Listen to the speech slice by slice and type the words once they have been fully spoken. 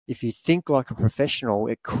if you think like a professional,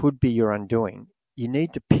 it could be your undoing. You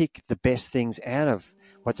need to pick the best things out of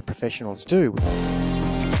what the professionals do.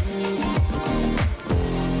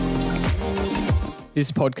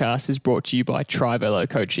 This podcast is brought to you by Trivelo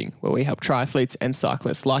Coaching, where we help triathletes and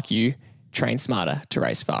cyclists like you train smarter to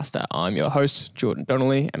race faster. I'm your host, Jordan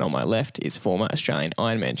Donnelly, and on my left is former Australian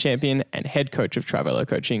Ironman champion and head coach of Trivelo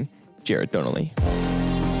Coaching, Jared Donnelly.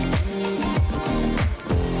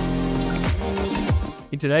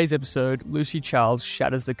 In today's episode, Lucy Charles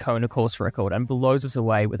shatters the Kona course record and blows us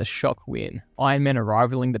away with a shock win. Ironmen are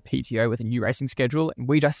rivaling the PTO with a new racing schedule, and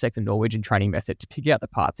we dissect the Norwegian training method to pick out the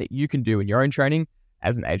parts that you can do in your own training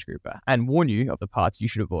as an age grouper and warn you of the parts you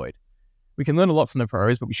should avoid. We can learn a lot from the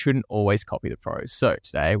pros, but we shouldn't always copy the pros. So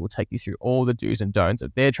today, we'll take you through all the do's and don'ts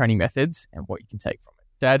of their training methods and what you can take from it.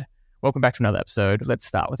 Dad, welcome back to another episode. Let's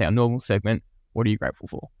start with our normal segment. What are you grateful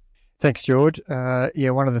for? Thanks, George.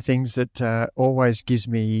 One of the things that always gives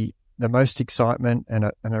me the most excitement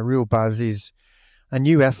and a real buzz is a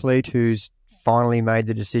new athlete who's finally made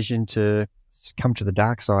the decision to come to the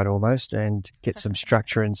dark side almost and get some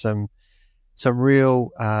structure and some real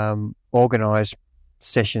organised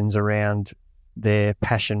sessions around their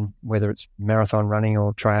passion, whether it's marathon running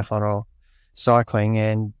or triathlon or cycling,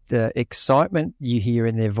 and the excitement you hear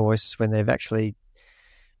in their voice when they've actually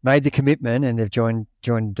made the commitment and they've joined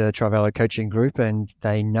the Trivelo coaching group, and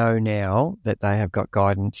they know now that they have got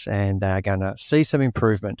guidance and they are going to see some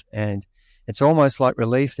improvement. And it's almost like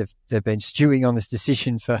relief. They've been stewing on this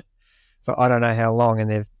decision for I don't know how long, and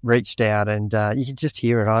they've reached out, and you can just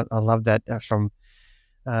hear it. I love that from.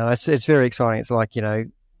 It's very exciting. It's like, the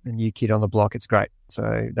new kid on the block. It's great.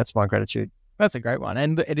 So that's my gratitude. That's a great one.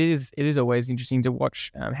 And it is always interesting to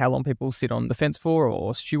watch how long people sit on the fence for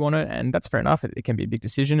or stew on it. And that's fair enough. It can be a big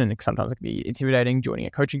decision, and sometimes it can be intimidating joining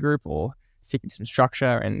a coaching group or seeking some structure.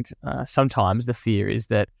 And sometimes the fear is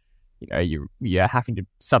that, you're having to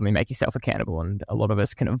suddenly make yourself accountable. And a lot of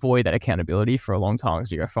us can avoid that accountability for a long time.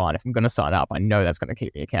 So you go, fine, if I'm going to sign up, I know that's going to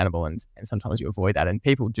keep me accountable. And sometimes you avoid that. And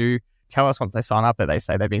people do tell us once they sign up that they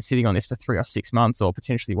say they've been sitting on this for 3 or 6 months or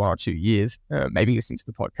potentially 1 or 2 years, maybe listening to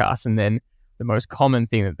the podcast. And then the most common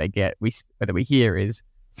thing that that we hear is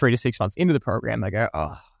 3 to 6 months into the program, they go,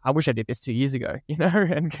 "Oh, I wish I did this 2 years ago,"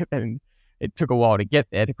 and it took a while to get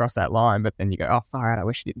there, to cross that line. But then you go, "Oh, far out, I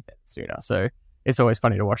wish I did that sooner." So it's always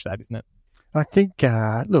funny to watch that, isn't it? I think,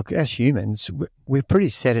 look, as humans, we're pretty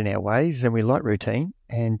set in our ways and we like routine,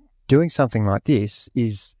 and doing something like this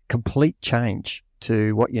is complete change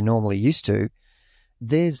to what you're normally used to.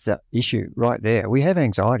 There's the issue right there. We have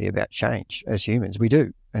anxiety about change as humans. We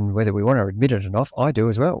do. And whether we want to admit it or not, I do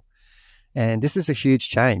as well. And this is a huge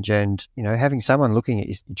change. And, having someone looking at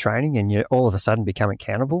your training and you all of a sudden become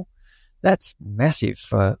accountable, that's massive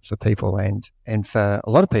for people. And for a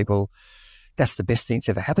lot of people, that's the best thing that's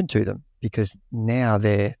ever happened to them, because now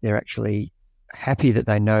they're actually happy that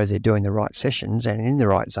they know they're doing the right sessions and in the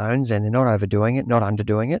right zones, and they're not overdoing it, not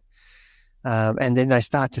underdoing it. And then they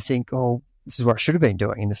start to think, oh, this is what I should have been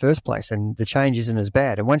doing in the first place, and the change isn't as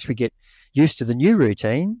bad. And once we get used to the new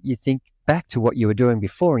routine, you think back to what you were doing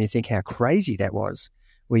before and you think how crazy that was,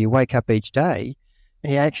 where you wake up each day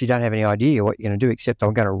and you actually don't have any idea what you're going to do except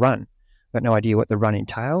I'm going to run. I've got no idea what the run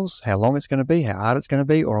entails, how long it's going to be, how hard it's going to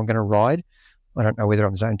be, or I'm going to ride. I don't know whether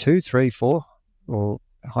I'm zone 2, 3, 4 or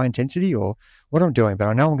high intensity or what I'm doing, but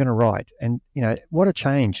I know I'm going to ride. And, what a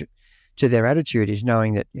change to their attitude is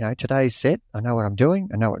knowing that, today's set, I know what I'm doing,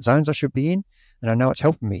 I know what zones I should be in, and I know it's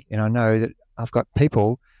helping me. And I know that I've got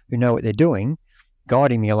people who know what they're doing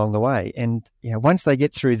guiding me along the way. And, once they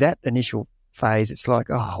get through that initial phase, it's like,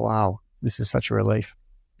 oh, wow, this is such a relief.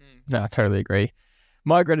 No, I totally agree.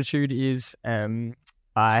 My gratitude is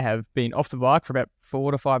I have been off the bike for about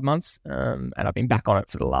 4 to 5 months, and I've been back on it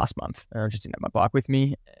for the last month. I just didn't have my bike with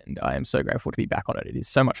me, and I am so grateful to be back on it. It is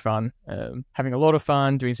so much fun, having a lot of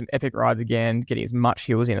fun, doing some epic rides again, getting as much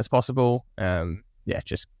hills in as possible.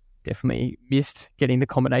 Just definitely missed getting the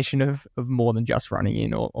combination of more than just running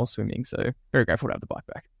in or swimming. So very grateful to have the bike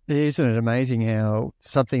back. Isn't it amazing how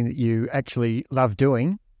something that you actually love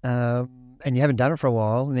doing, and you haven't done it for a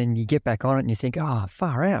while, and then you get back on it and you think, oh,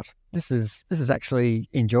 far out. This is actually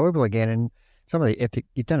enjoyable again. And some of the epic,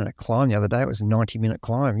 you've done a climb the other day. It was a 90-minute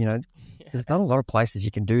climb. There's not a lot of places you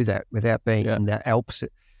can do that without being in the Alps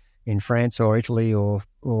in France or Italy or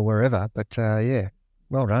wherever. But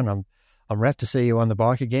well done. I'm rapt to see you on the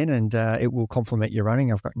bike again, and it will complement your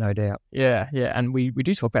running, I've got no doubt. Yeah. And we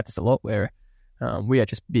do talk about this a lot, where we are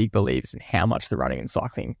just big believers in how much the running and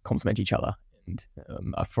cycling complement each other.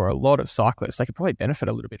 And for a lot of cyclists, they could probably benefit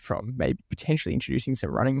a little bit from maybe potentially introducing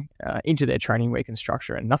some running into their training week and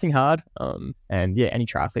structure, and nothing hard. And any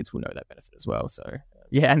triathletes will know that benefit as well. So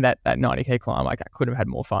Yeah, and that 90K climb, like I couldn't have had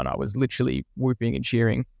more fun. I was literally whooping and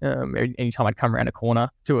cheering anytime I'd come around a corner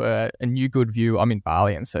to a new good view. I'm in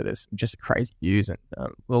Bali, and so there's just crazy views, and a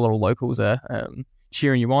lot of locals are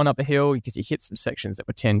cheering you on up the hill because you hit some sections that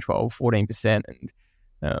were 10, 12, 14%.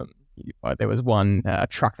 And there was one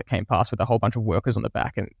truck that came past with a whole bunch of workers on the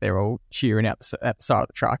back, and they're all cheering at the side of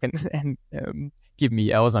the truck and giving me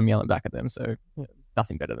yells. I'm yelling back at them. So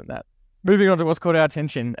nothing better than that. Moving on to what's caught our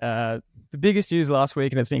attention. The biggest news last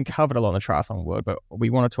week, and it's been covered a lot in the triathlon world, but we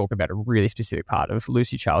want to talk about a really specific part of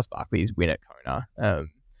Lucy Charles-Barclay's win at Kona.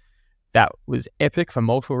 That was epic for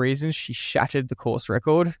multiple reasons. She shattered the course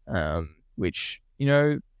record, which,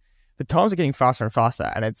 the times are getting faster and faster,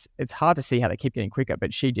 and it's hard to see how they keep getting quicker,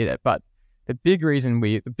 but she did it. But the big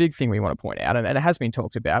thing we want to point out, and it has been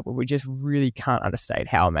talked about, but we just really can't understate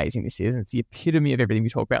how amazing this is, and it's the epitome of everything we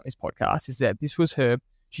talk about in this podcast, is that this was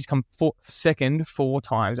she's come second 4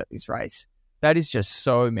 times at this race. That is just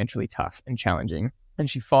so mentally tough and challenging. And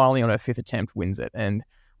she finally, on her 5th attempt, wins it. And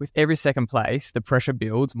with every second place, the pressure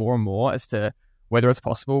builds more and more as to whether it's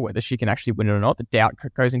possible, whether she can actually win it or not. The doubt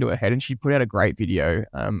goes into her head. And she put out a great video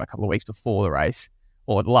a couple of weeks before the race,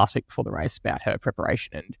 or the last week before the race, about her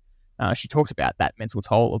preparation. And she talks about that mental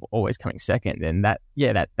toll of always coming second, and that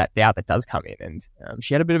doubt that does come in. And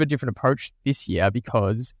she had a bit of a different approach this year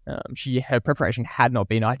because her preparation had not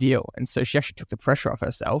been ideal, and so she actually took the pressure off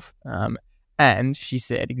herself. And she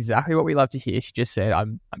said exactly what we love to hear. She just said,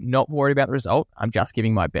 "I'm not worried about the result. I'm just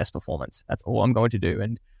giving my best performance. That's all I'm going to do.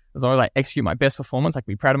 And as long as I execute my best performance, I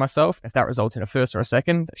can be proud of myself. If that results in a first or a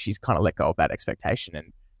second, she's kind of let go of that expectation."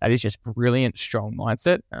 And that is just brilliant, strong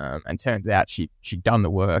mindset. And turns out she'd done the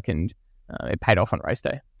work, and it paid off on race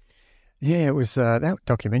day. Yeah, it was that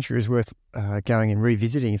documentary is worth going and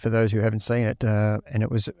revisiting for those who haven't seen it. And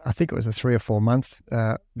I think it was a 3 or 4 month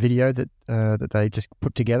video that they just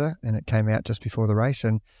put together, and it came out just before the race,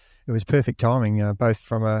 and it was perfect timing, both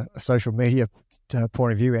from a social media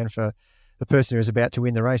point of view and for the person who was about to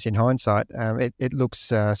win the race. In hindsight, it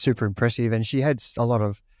looks super impressive, and she had a lot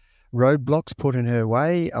of roadblocks put in her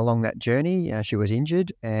way along that journey. She was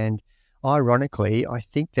injured, and ironically, I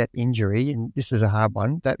think that injury, and this is a hard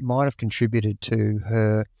one, that might have contributed to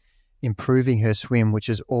her improving her swim, which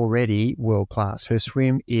is already world-class. Her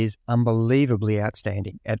swim is unbelievably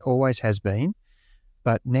outstanding. It always has been.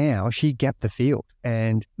 But now she gapped the field.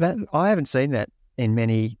 And that I haven't seen that in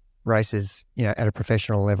many races, at a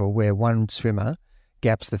professional level, where one swimmer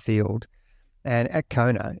gaps the field. And at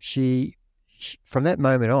Kona, she from that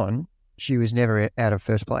moment on, she was never out of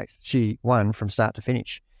first place. She won from start to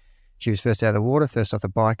finish. She was first out of the water, first off the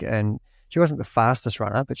bike, and she wasn't the fastest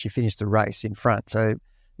runner, but she finished the race in front. So,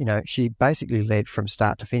 she basically led from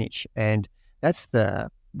start to finish. And that's the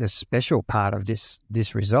special part of this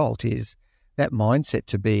result, is that mindset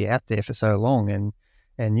to be out there for so long and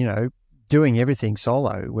doing everything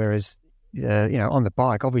solo. Whereas, on the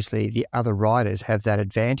bike, obviously the other riders have that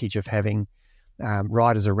advantage of having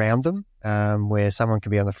riders around them, where someone can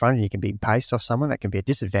be on the front and you can be paced off someone. That can be a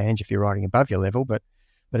disadvantage if you're riding above your level, but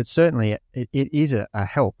it's certainly it is a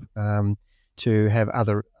help to have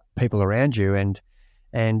other people around you. And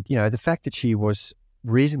the fact that she was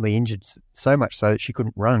reasonably injured, so much so that she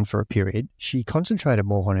couldn't run for a period, she concentrated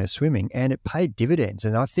more on her swimming, and it paid dividends.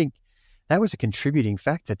 And I think that was a contributing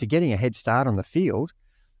factor to getting a head start on the field.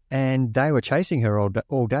 And they were chasing her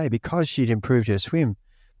all day because she'd improved her swim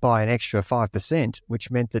by an extra 5%, which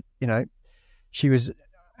meant that, she was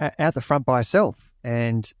out the front by herself,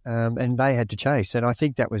 and they had to chase. And I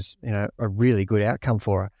think that was, a really good outcome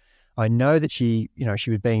for her. I know that she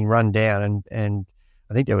was being run down, and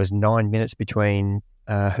I think there was 9 minutes between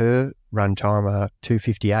her run time,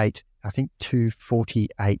 2:58. I think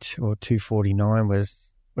 2:48 or 2:49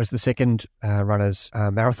 was the second runner's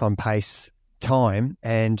marathon pace time,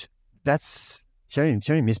 and she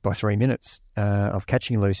only missed by 3 minutes of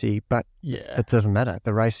catching Lucy, but that doesn't matter.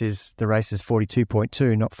 The race is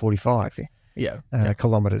 42.2, not 45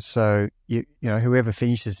 kilometres. So whoever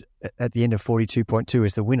finishes at the end of 42.2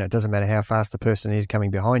 is the winner. It doesn't matter how fast the person is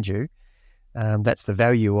coming behind you. That's the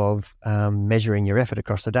value of measuring your effort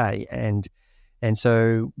across the day. And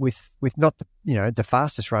so with not the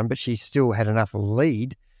fastest run, but she still had enough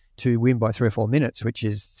lead to win by 3 or 4 minutes, which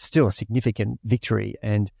is still a significant victory.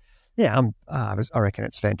 And I reckon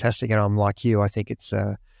it's fantastic. And I'm like you. I think it's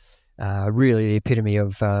really the epitome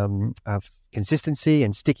of consistency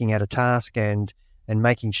and sticking at a task and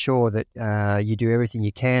making sure that you do everything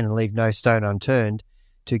you can and leave no stone unturned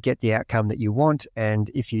to get the outcome that you want.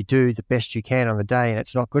 And if you do the best you can on the day and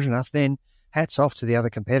it's not good enough, then hats off to the other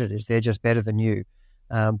competitors. They're just better than you.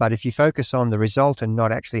 But if you focus on the result and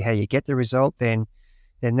not actually how you get the result, then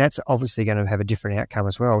then that's obviously going to have a different outcome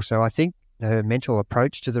as well. So I think her mental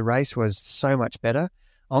approach to the race was so much better.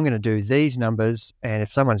 I'm going to do these numbers, and if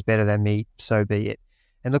someone's better than me, so be it.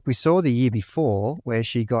 And look, we saw the year before where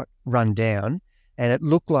she got run down, and it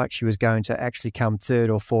looked like she was going to actually come third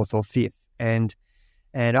or fourth or fifth. And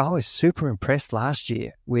I was super impressed last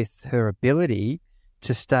year with her ability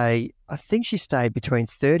to stay. I think she stayed between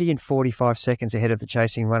 30 and 45 seconds ahead of the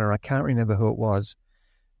chasing runner. I can't remember who it was,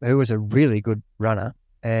 who was a really good runner.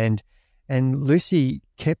 And Lucy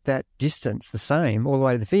kept that distance the same all the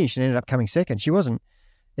way to the finish and ended up coming second. She wasn't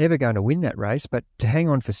ever going to win that race, but to hang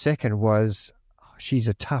on for second was, she's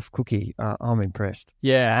a tough cookie. I'm impressed.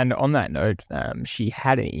 Yeah, and on that note, she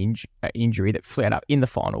had an injury that flared up in the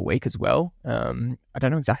final week as well. I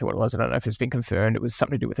don't know exactly what it was. I don't know if it's been confirmed. It was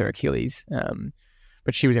something to do with her Achilles.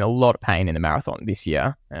 But she was in a lot of pain in the marathon this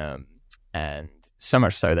year. And so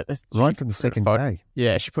much so that... Right from the second day.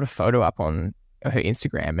 Yeah, she put a photo up on her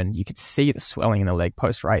Instagram, and you could see the swelling in the leg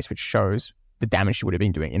post-race, which shows the damage she would have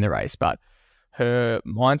been doing in the race. But her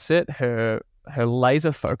mindset, her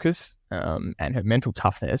laser focus, and her mental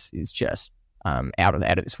toughness is just out of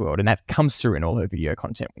this world, and that comes through in all her video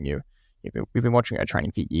content. We've been watching her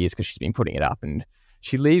training for years because she's been putting it up, and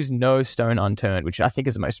she leaves no stone unturned, which I think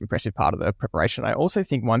is the most impressive part of the preparation. I also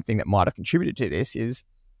think one thing that might have contributed to this is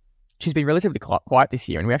she's been relatively quiet this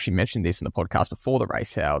year, and we actually mentioned this in the podcast before the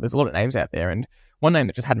race, how there's a lot of names out there, and one name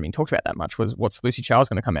that just hadn't been talked about that much was what's Lucy Charles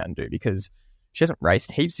going to come out and do, because she hasn't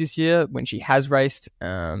raced heaps this year. When she has raced,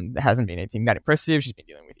 there hasn't been anything that impressive. She's been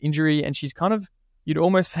dealing with injury, and she's kind of, you'd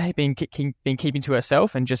almost say, been keeping to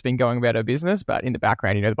herself and just been going about her business. But in the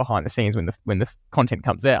background, behind the scenes, when the content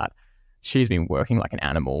comes out, she's been working like an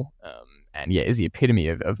animal, and is the epitome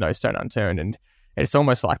of no stone unturned. And it's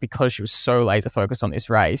almost like, because she was so laser focused on this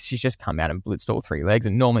race, she's just come out and blitzed all three legs.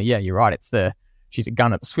 And normally, you're right, she's a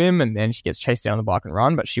gun at the swim, and then she gets chased down on the bike and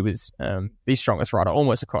run. But she was the strongest rider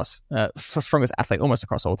strongest athlete almost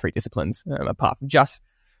across all three disciplines, apart from just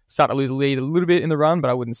start to lose the lead a little bit in the run. But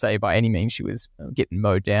I wouldn't say by any means she was getting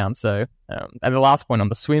mowed down. So, and the last point on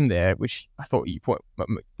the swim there, which I thought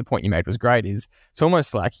the point you made was great, is it's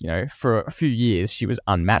almost like, for a few years she was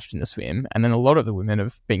unmatched in the swim, and then a lot of the women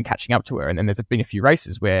have been catching up to her. And then there's been a few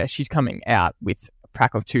races where she's coming out with a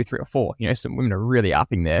pack of 2, 3, or 4. Some women are really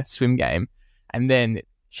upping their swim game. And then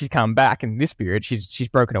she's come back, and this period she's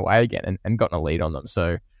broken away again and gotten a lead on them.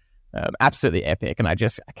 So absolutely epic. And I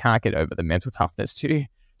can't get over the mental toughness to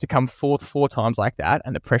come fourth 4 times like that,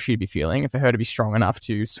 and the pressure you'd be feeling, and for her to be strong enough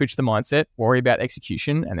to switch the mindset, worry about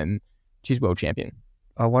execution, and then she's world champion.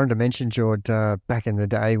 I wanted to mention, George, back in the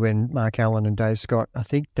day when Mark Allen and Dave Scott, I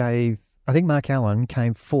think Mark Allen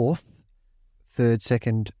came fourth, third,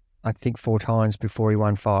 second, 4 times before he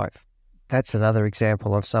won 5. That's another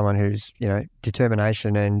example of someone who's,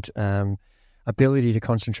 determination and ability to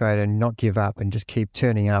concentrate and not give up and just keep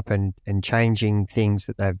turning up and changing things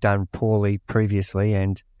that they've done poorly previously,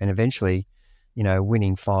 and eventually,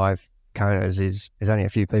 winning 5 Konas is only a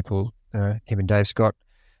few people, him and Dave Scott,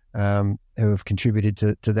 who have contributed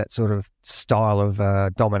to that sort of style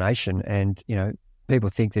of domination. And, people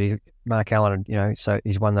think that Mark Allen, so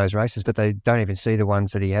he's won those races, but they don't even see the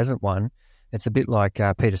ones that he hasn't won. It's a bit like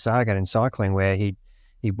Peter Sagan in cycling, where he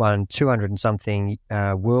won 200 and something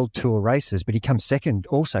World Tour races, but he comes second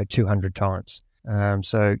also 200 times.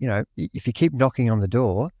 So, if you keep knocking on the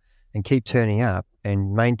door and keep turning up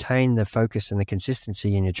and maintain the focus and the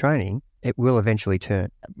consistency in your training, it will eventually turn.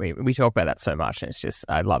 We talk about that so much, and it's just,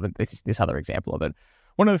 I love it, this other example of it.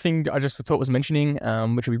 One other thing I just thought was mentioning,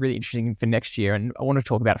 which will be really interesting for next year, and I want to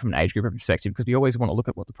talk about it from an age group perspective, because we always want to look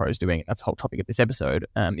at what the pros are doing, and that's the whole topic of this episode,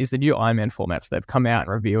 is the new Ironman formats. They've come out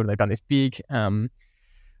and revealed, they've done this big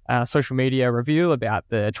social media reveal about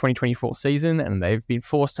the 2024 season, and they've been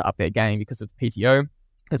forced to up their game because of the PTO.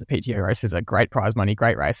 Because the PTO races are great prize money,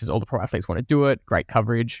 great races, all the pro athletes want to do it, great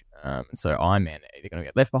coverage. So Ironman are either going to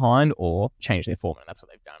get left behind or change their format, and that's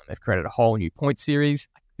what they've done. And they've created a whole new point series.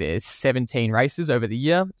 There's 17 races over the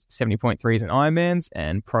year, 70.3s and Ironmans,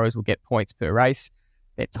 and pros will get points per race.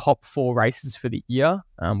 Their top 4 races for the year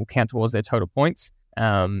will count towards their total points.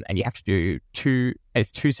 And you have to do 2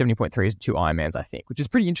 70.3s and 2 Ironmans, I think, which is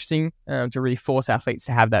pretty interesting to really force athletes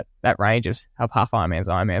to have that range of half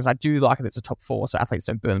Ironmans. I do like that it's a top 4, so athletes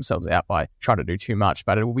don't burn themselves out by trying to do too much.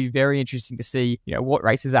 But it will be very interesting to see, what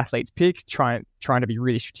races athletes pick, trying to be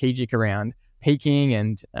really strategic around peaking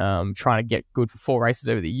and trying to get good for 4 races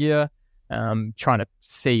over the year. trying to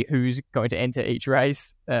see who's going to enter each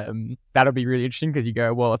race. That'll be really interesting because you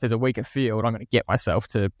go, well, if there's a weaker field, I'm going to get myself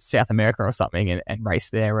to South America or something and race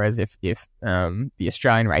there. Whereas if the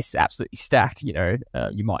Australian race is absolutely stacked,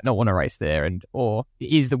 you might not want to race there. Or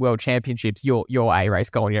is the World Championships your A race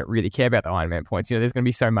goal and you don't really care about the Ironman points? There's going to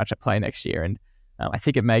be so much at play next year. And I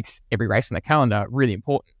think it makes every race on the calendar really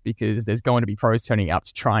important because there's going to be pros turning up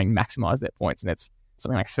to try and maximize their points. And it's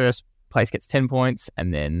something like first place gets 10 points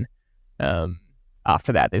and then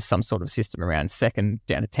after that, there's some sort of system around second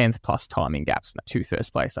down to 10th plus timing gaps, to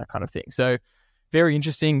first place, that kind of thing. So very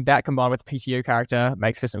interesting. That combined with the PTO character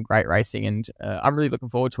makes for some great racing, and I'm really looking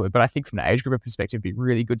forward to it. But I think from the age group perspective, it'd be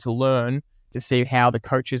really good to learn to see how the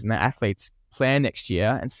coaches and the athletes plan next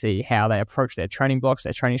year and see how they approach their training blocks,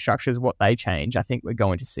 their training structures, what they change. I think we're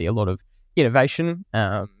going to see a lot of innovation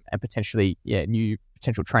and potentially new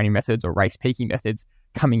potential training methods or race peaking methods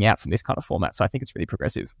coming out from this kind of format. So I think it's really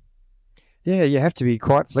progressive. Yeah, you have to be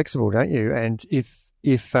quite flexible, don't you? And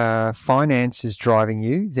if finance is driving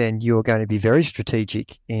you, then you're going to be very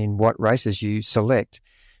strategic in what races you select,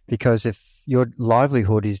 because if your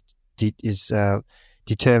livelihood is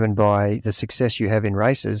determined by the success you have in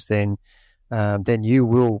races, then you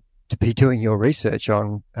will be doing your research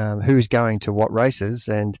on who's going to what races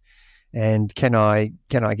and can I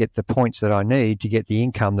get the points that I need to get the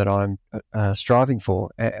income that I'm striving for,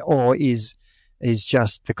 or is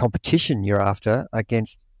just the competition you're after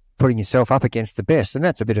against putting yourself up against the best. And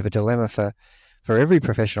that's a bit of a dilemma for every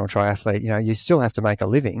professional triathlete. You still have to make a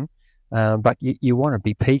living, but you want to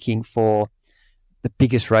be peaking for the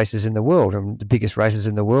biggest races in the world. And the biggest races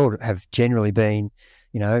in the world have generally been,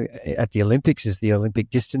 at the Olympics is the Olympic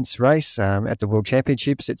distance race. At the World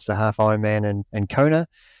Championships, it's the half Ironman and Kona.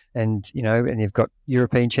 And, and you've got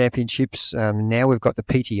European Championships. Now we've got the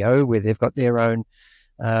PTO where they've got their own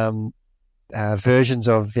versions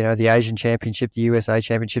of, the Asian Championship, the USA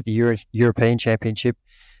Championship, the European Championship.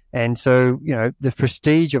 And so, the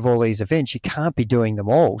prestige of all these events, you can't be doing them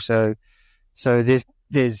all. So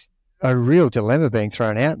there's a real dilemma being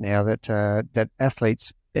thrown out now that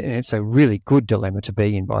athletes, and it's a really good dilemma to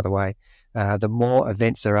be in, by the way. The more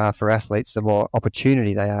events there are for athletes, the more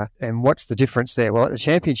opportunity they are. And what's the difference there? Well, at the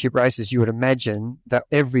championship races, you would imagine that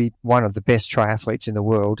every one of the best triathletes in the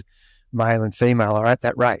world, male and female, are at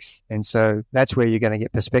that race. And so that's where you're going to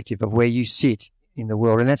get perspective of where you sit in the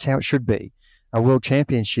world. And that's how it should be. A world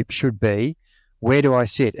championship should be, where do I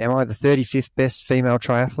sit? Am I the 35th best female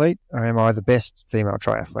triathlete, or am I the best female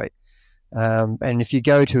triathlete? And if you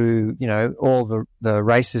go to, all the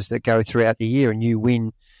races that go throughout the year and you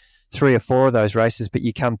win 3 or 4 of those races, but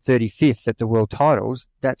you come 35th at the world titles,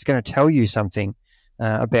 that's going to tell you something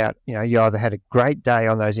about, you either had a great day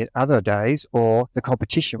on those other days or the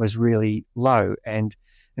competition was really low. And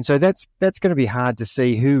so that's going to be hard to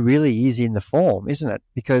see who really is in the form, isn't it?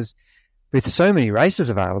 Because with so many races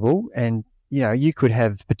available and, you could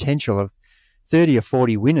have potential of 30 or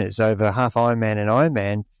 40 winners over half Ironman and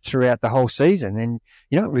Ironman throughout the whole season. And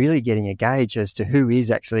you're not really getting a gauge as to who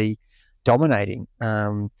is actually dominating.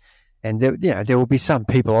 And there will be some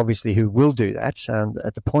people obviously who will do that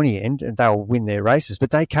at the pointy end, and they'll win their races, but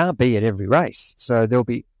they can't be at every race. So there'll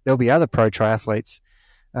be other pro triathletes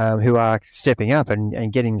who are stepping up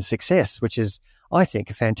and getting the success, which is, I think,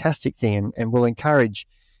 a fantastic thing, and will encourage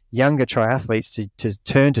younger triathletes to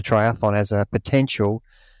turn to triathlon as a potential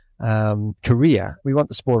career. We want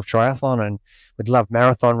the sport of triathlon, and would love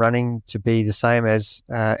marathon running to be the same as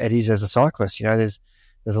it is as a cyclist.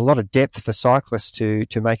 There's a lot of depth for cyclists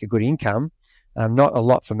to make a good income, not a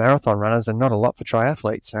lot for marathon runners and not a lot for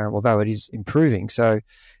triathletes, although it is improving. So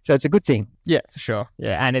it's a good thing. Yeah, for sure.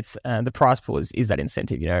 Yeah, and it's the prize pool is that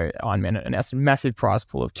incentive. Ironman announced a massive prize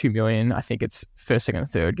pool of $2 million. I think it's first, second, and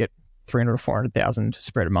third get 300 or 400,000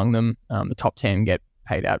 spread among them. The top 10 get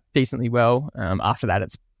paid out decently well. After that,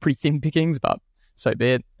 it's pretty thin pickings, but so be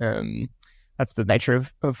it. That's the nature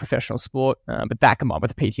of professional sport. But that combined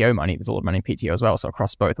with the PTO money, there's a lot of money in PTO as well. So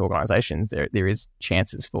across both organizations, there is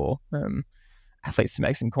chances for athletes to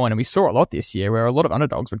make some coin. And we saw a lot this year where a lot of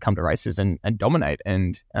underdogs would come to races and dominate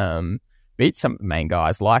and beat some of the main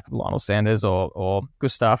guys like Lionel Sanders or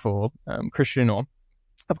Gustav or Christian, or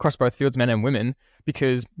across both fields, men and women,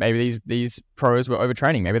 because maybe these pros were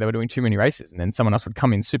overtraining. Maybe they were doing too many races, and then someone else would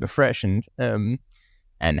come in super fresh and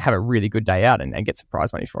have a really good day out and get some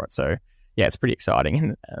prize money for it. So yeah, it's pretty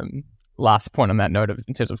exciting. And last point on that note,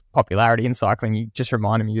 in terms of popularity in cycling, you just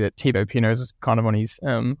reminded me that Thibaut Pinot is kind of on his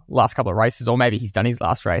last couple of races, or maybe he's done his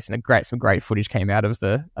last race, and some great footage came out of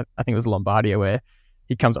I think it was Lombardia, where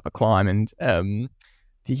he comes up a climb and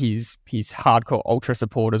his hardcore ultra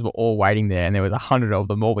supporters were all waiting there, and there was 100 of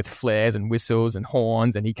them, all with flares and whistles and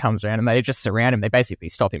horns, and he comes around and they just surround him. They basically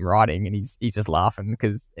stop him riding, and he's just laughing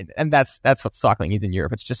and that's what cycling is in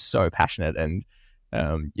Europe. It's just so passionate, and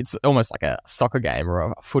it's almost like a soccer game or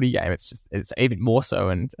a footy game. It's even more so,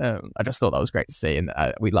 and I just thought that was great to see, and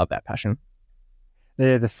we love that passion.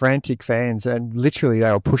 They're the frantic fans, and literally they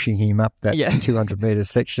were pushing him up that 200 meter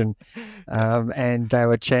section, and they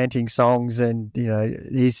were chanting songs. And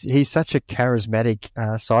he's such a charismatic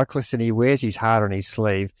cyclist, and he wears his heart on his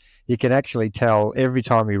sleeve. You can actually tell every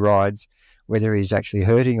time he rides whether he's actually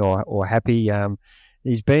hurting or happy.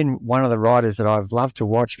 He's been one of the riders that I've loved to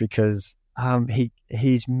watch because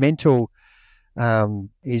his mental.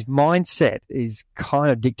 His mindset is kind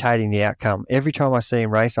of dictating the outcome. Every time I see him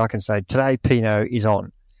race, I can say, today Pino is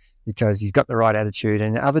on, because he's got the right attitude.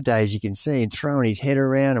 And other days you can see him throwing his head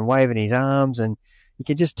around and waving his arms, and you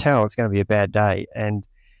can just tell it's going to be a bad day. And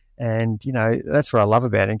that's what I love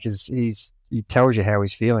about him, because he tells you how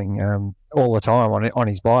he's feeling all the time on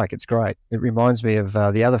his bike. It's great. It reminds me of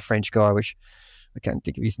the other French guy, which I can't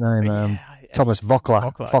think of his name. Thomas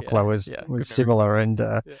Voeckler. Voeckler was similar,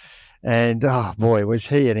 and oh boy, was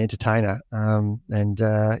he an entertainer!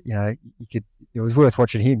 It was worth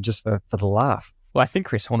watching him just for the laugh. Well, I think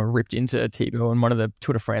Chris Horner ripped into Thibaut on one of the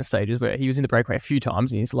Tour de France stages where he was in the breakaway a few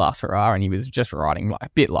times in his last Ferrari, and he was just riding a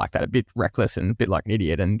bit like that, a bit reckless and a bit like an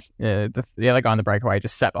idiot. And the other guy in the breakaway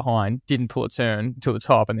just sat behind, didn't pull a turn to the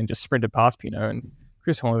top, and then just sprinted past Pinot. And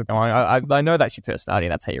Chris Horner's going, I know that's your personality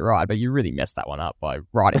and that's how you ride, but you really messed that one up by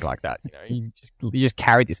riding like that. You just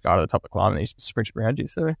carried this guy to the top of the climb, and he just sprinted around you.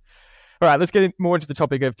 So. All right, let's get more into the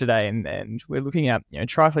topic of today, and we're looking at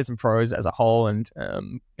triathletes and pros as a whole, and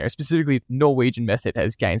specifically the Norwegian method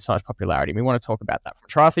has gained so much popularity. We want to talk about that from a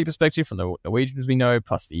triathlete perspective, from the Norwegians we know,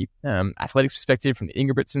 plus the athletics perspective from the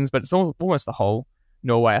Ingebrigtsens, but it's almost the whole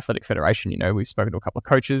Norway Athletic Federation. We've spoken to a couple of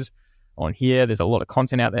coaches on here. There's a lot of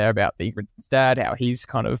content out there about the Ingebrigtsen's dad, how he's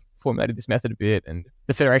kind of formulated this method a bit, and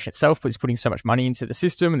the federation itself is putting so much money into the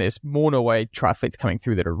system, and there's more Norway triathletes coming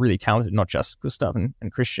through that are really talented, not just Gustav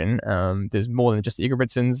and Christian. There's more than just the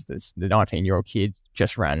Ingebrigtsens. There's the 19-year-old kid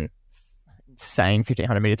just ran insane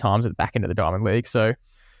 1,500 meter times at the back end of the Diamond League. So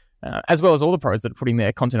as well as all the pros that are putting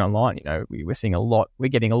their content online, we're seeing we're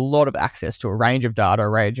getting a lot of access to a range of data, a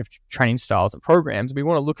range of training styles and programs. We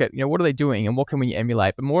want to look at, what are they doing and what can we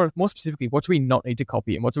emulate? But more specifically, what do we not need to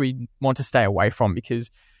copy and what do we want to stay away from?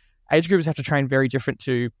 Because age groups have to train very different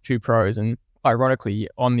to pros. And ironically,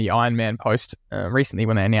 on the Ironman post recently,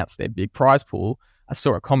 when they announced their big prize pool, I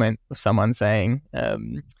saw a comment of someone saying,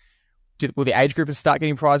 will the age groupers start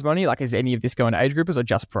getting prize money? Like, is any of this going to age groupers or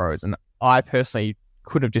just pros? And I personally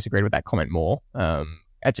could have disagreed with that comment more.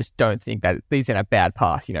 I just don't think that these are in a bad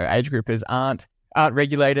path. Age groupers aren't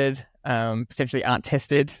regulated, potentially aren't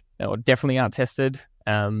tested, or definitely aren't tested.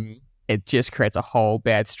 It just creates a whole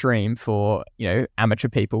bad stream for amateur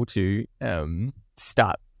people to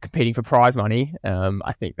start competing for prize money.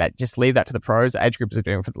 I think that just leave that to the pros. Age groupers are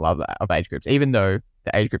doing it for the love of age groups, even though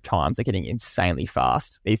the age group times are getting insanely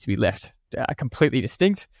fast. It needs to be left completely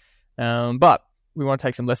distinct. But we want to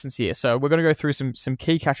take some lessons here. So we're going to go through some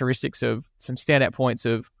key characteristics of some standout points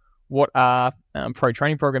of what are pro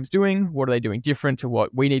training programs doing, what are they doing different to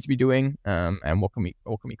what we need to be doing, and what can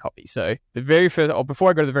we copy. So the very first, or before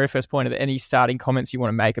I go to the very first point, are there any starting comments you want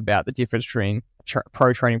to make about the difference between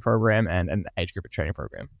pro training program and an age group training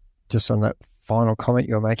program? Just on that final comment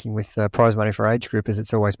you're making with prize money for age groupers,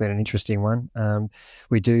 it's always been an interesting one.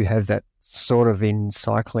 We do have that sort of in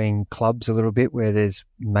cycling clubs a little bit, where there's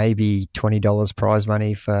maybe $20 prize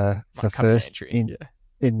money for first entry,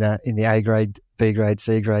 in the A grade, B grade,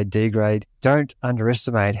 C grade, D grade. Don't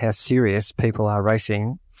underestimate how serious people are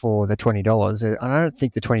racing for the $20. I don't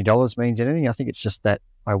think the $20 means anything. I think it's just that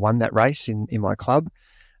I won that race in my club.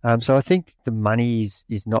 So I think the money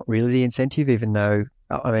is not really the incentive, even though,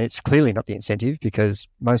 it's clearly not the incentive, because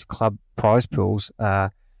most club prize pools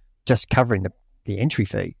are just covering the entry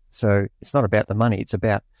fee. So it's not about the money. It's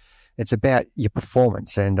about your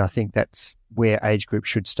performance. And I think that's where age group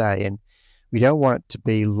should stay. And we don't want it to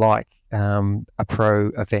be like a pro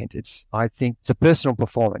event. I think it's a personal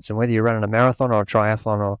performance. And whether you're running a marathon or a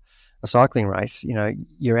triathlon or a cycling race,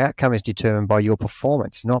 your outcome is determined by your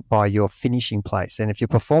performance, not by your finishing place. And if your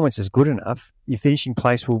performance is good enough, your finishing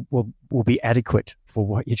place will be adequate for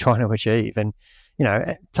what you're trying to achieve. And,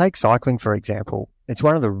 take cycling, for example. It's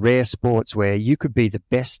one of the rare sports where you could be the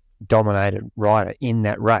best dominated rider in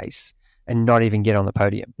that race and not even get on the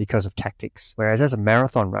podium because of tactics. Whereas as a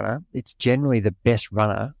marathon runner, it's generally the best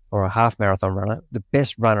runner, or a half marathon runner, the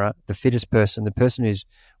best runner, the fittest person, the person who's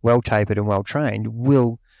well tapered and well trained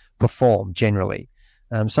will perform generally.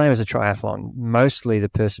 Same as a triathlon. Mostly the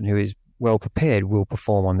person who is well prepared will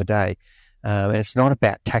perform on the day. And it's not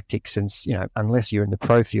about tactics, and unless you're in the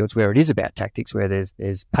pro fields where it is about tactics, where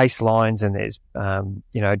there's pace lines and there's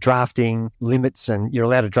drafting limits, and you're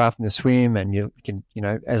allowed to draft in the swim, and you can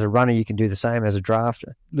as a runner you can do the same as a draft.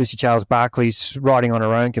 Lucy Charles Barkley's riding on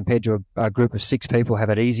her own compared to a group of 6 people have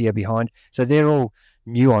it easier behind. So they're all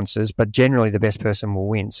nuances, but generally the best person will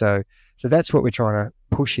win. So that's what we're trying to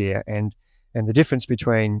push here, and the difference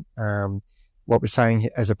between what we're saying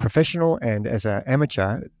as a professional and as an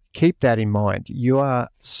amateur. Keep that in mind. You are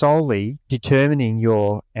solely determining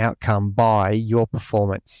your outcome by your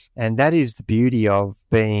performance. And that is the beauty of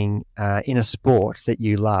being in a sport that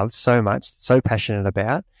you love so much, so passionate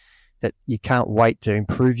about, that you can't wait to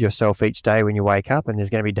improve yourself each day when you wake up. And there's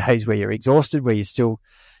going to be days where you're exhausted, where you still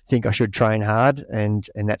think I should train hard, and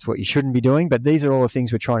that's what you shouldn't be doing. But these are all the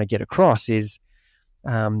things we're trying to get across is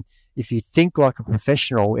if you think like a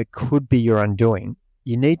professional, it could be your undoing.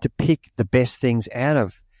 You need to pick the best things out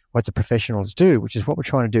of what the professionals do, which is what we're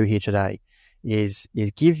trying to do here today, is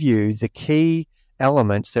give you the key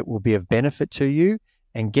elements that will be of benefit to you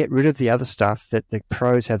and get rid of the other stuff that the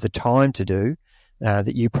pros have the time to do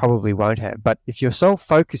that you probably won't have. But if your sole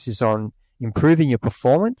focus is on improving your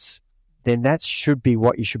performance, then that should be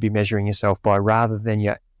what you should be measuring yourself by, rather than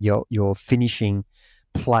your finishing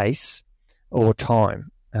place or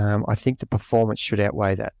time. I think the performance should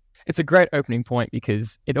outweigh that. It's a great opening point,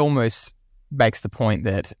 because it almost makes the point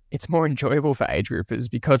that it's more enjoyable for age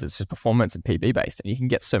groupers because it's just performance and PB based, and you can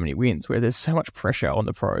get so many wins, where there's so much pressure on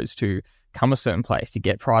the pros to come a certain place to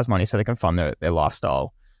get prize money so they can fund their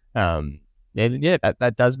lifestyle.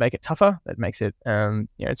 That does make it tougher. That makes it,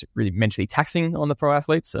 it's really mentally taxing on the pro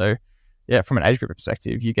athletes. So yeah, from an age group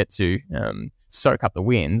perspective, you get to soak up the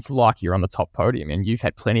wins like you're on the top podium. And you've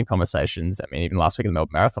had plenty of conversations. I mean, even last week in the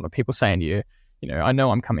Melbourne Marathon, of people saying to you, I know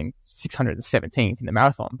I'm coming 617th in the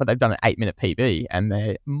marathon, but they've done an 8-minute PB and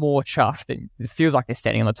they're more chuffed than it feels like they're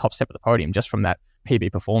standing on the top step of the podium just from that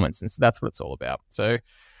PB performance. And so that's what it's all about. So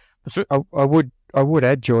I would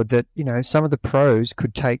add, Jord, that, some of the pros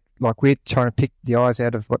could take, like we're trying to pick the eyes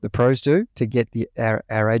out of what the pros do to get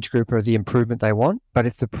our age group or the improvement they want. But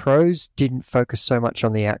if the pros didn't focus so much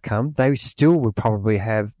on the outcome, they still would probably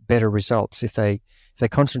have better results. If they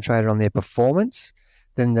concentrated on their performance,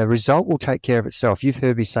 then the result will take care of itself. You've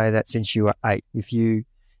heard me say that since you were 8. If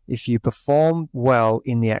you perform well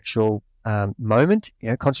in the actual moment,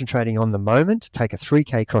 concentrating on the moment, take a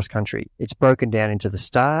 3K cross country. It's broken down into the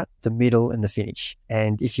start, the middle, and the finish.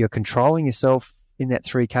 And if you're controlling yourself in that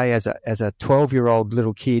 3K as a 12-year-old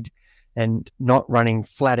little kid, and not running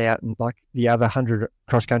flat out and like the other 100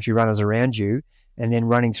 cross country runners around you, and then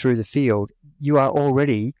running through the field, you are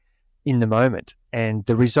already in the moment. And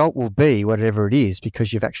the result will be whatever it is,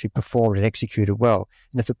 because you've actually performed and executed well.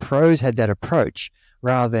 And if the pros had that approach,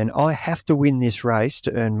 rather than I have to win this race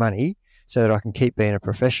to earn money so that I can keep being a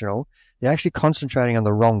professional, they're actually concentrating on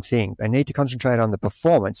the wrong thing. They need to concentrate on the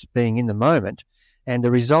performance, being in the moment, and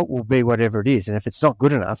the result will be whatever it is. And if it's not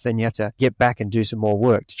good enough, then you have to get back and do some more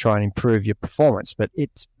work to try and improve your performance. But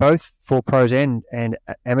it's both for pros and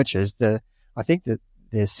amateurs. I think that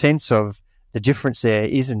the sense of the difference there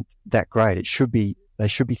isn't that great. They should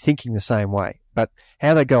be thinking the same way. But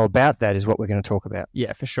how they go about that is what we're going to talk about.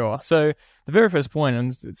 Yeah, for sure. So the very first point,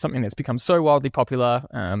 and it's something that's become so wildly popular,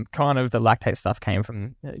 kind of the lactate stuff came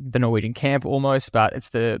from the Norwegian camp almost, but it's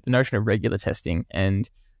the notion of regular testing. And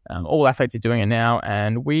all athletes are doing it now,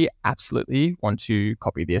 and we absolutely want to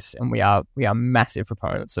copy this. And we are massive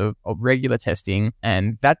proponents of regular testing,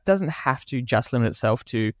 and that doesn't have to just limit itself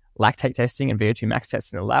to lactate testing and VO2 max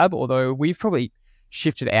tests in the lab, although we've probably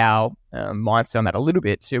shifted our mindset on that a little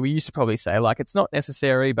bit. So we used to probably say, like, it's not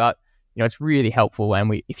necessary, but it's really helpful.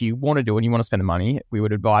 And if you want to do it and you want to spend the money, we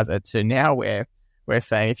would advise it. To now where we're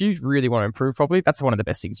saying, if you really want to improve properly, that's one of the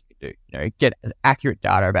best things you can do. Get as accurate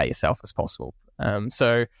data about yourself as possible.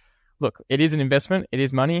 So look, it is an investment, it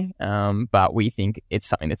is money, but we think it's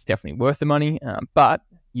something that's definitely worth the money. But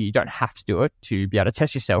you don't have to do it to be able to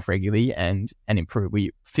test yourself regularly and improve.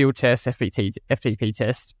 We field tests, FTP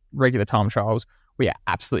tests, regular time trials. We are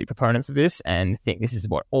absolutely proponents of this and think this is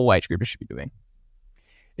what all age groupers should be doing.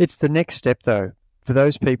 It's the next step, though. For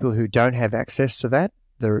those people who don't have access to that,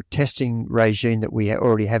 the testing regime that we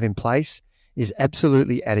already have in place is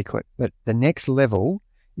absolutely adequate. But the next level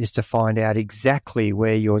is to find out exactly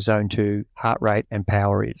where your zone 2 heart rate and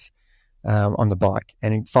power is on the bike,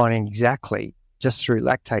 and in finding exactly, just through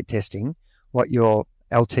lactate testing, what your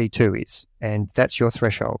LT2 is, and that's your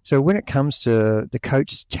threshold. So when it comes to the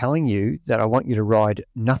coach telling you that I want you to ride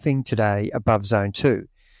nothing today above zone 2,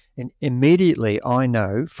 and immediately I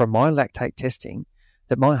know from my lactate testing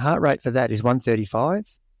that my heart rate for that is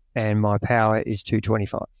 135 and my power is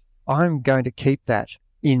 225. I'm going to keep that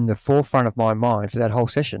in the forefront of my mind for that whole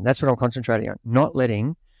session. That's what I'm concentrating on, not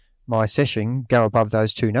letting my session go above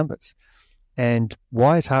those two numbers. And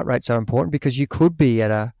why is heart rate so important? Because you could be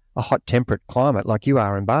at a hot temperate climate like you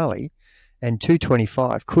are in Bali, and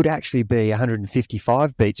 225 could actually be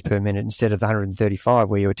 155 beats per minute instead of the 135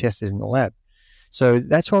 where you were tested in the lab. So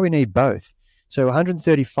that's why we need both. So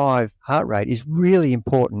 135 heart rate is really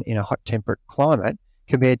important in a hot temperate climate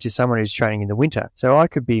compared to someone who's training in the winter. So I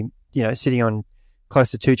could be, sitting on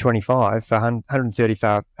close to 225 for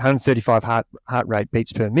 135 heart rate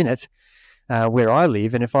beats per minute where I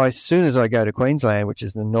live. And as soon as I go to Queensland, which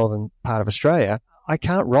is the northern part of Australia, I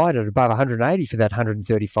can't ride it above 180 for that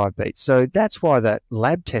 135 beats. So that's why that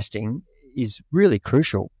lab testing is really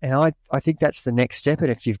crucial. And I think that's the next step. And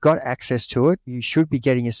if you've got access to it, you should be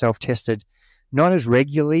getting yourself tested not as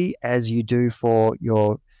regularly as you do for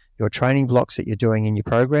your training blocks that you're doing in your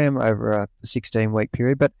program over a 16-week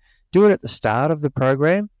period, but do it at the start of the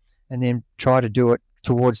program and then try to do it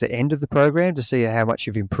towards the end of the program to see how much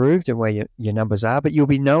you've improved and where your numbers are. But you'll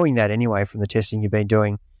be knowing that anyway from the testing you've been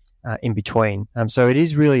doing in between. So it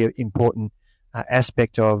is really an important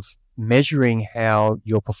aspect of measuring how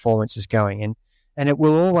your performance is going. And it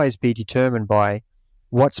will always be determined by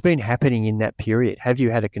what's been happening in that period. Have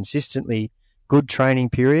you had a consistently good training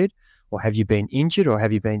period, or have you been injured, or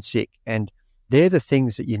have you been sick? And they're the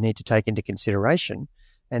things that you need to take into consideration.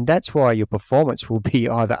 And that's why your performance will be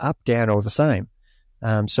either up, down, or the same.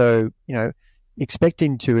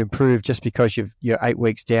 Expecting to improve just because you're 8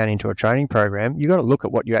 weeks down into a training program, you've got to look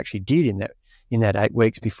at what you actually did in that 8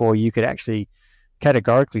 weeks before you could actually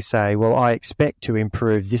categorically say, well, I expect to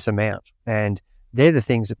improve this amount. And they're the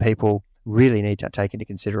things that people really need to take into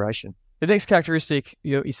consideration. The next characteristic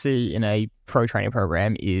you see in a pro training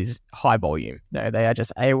program is high volume. They are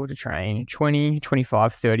just able to train 20,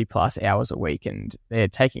 25, 30 plus hours a week, and they're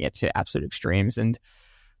taking it to absolute extremes. And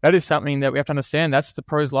that is something that we have to understand. That's the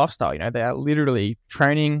pros' lifestyle. They are literally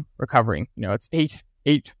training, recovering. It's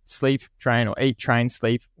eat, sleep, train, or eat, train,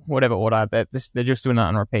 sleep, whatever order. They're just doing that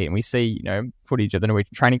on repeat. And we see, footage of the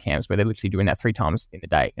Norwegian training camps where they're literally doing that 3 times in the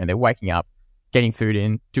day. They're waking up, getting food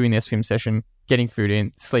in, doing their swim session, getting food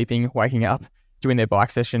in, sleeping, waking up, doing their bike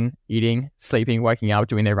session, eating, sleeping, waking up,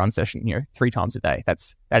 doing their run session, 3 times a day.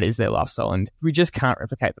 That is their lifestyle. And we just can't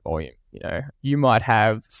replicate the volume. You might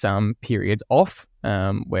have some periods off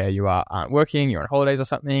where you aren't working, you're on holidays or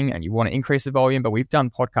something, and you want to increase the volume, but we've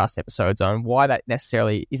done podcast episodes on why that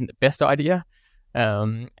necessarily isn't the best idea.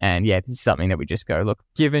 This is something that we just go, look,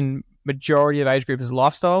 given majority of age groupers'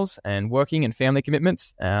 lifestyles and working and family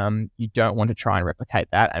commitments, you don't want to try and replicate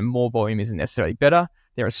that, and more volume isn't necessarily better.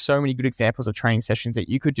 There are so many good examples of training sessions that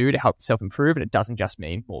you could do to help yourself improve, and it doesn't just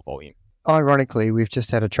mean more volume. Ironically, we've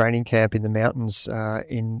just had a training camp in the mountains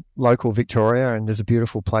in local Victoria, and there's a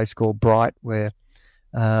beautiful place called Bright where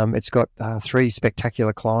it's got 3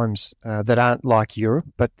 spectacular climbs that aren't like Europe,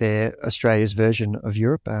 but they're Australia's version of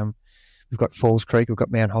Europe. We've got Falls Creek, we've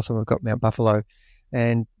got Mount Hotham, we've got Mount Buffalo,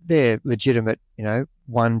 and they're legitimate,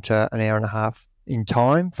 1 to an hour and a half in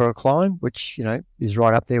time for a climb, which, is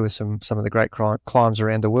right up there with some of the great climbs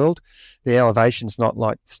around the world. The elevation's not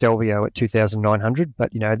like Stelvio at 2,900,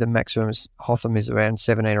 but, the maximum Hotham is around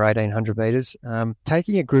 1,700 or 1,800 metres.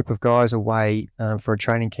 Taking a group of guys away for a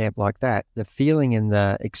training camp like that, the feeling and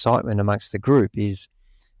the excitement amongst the group is,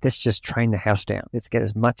 let's just train the house down. Let's get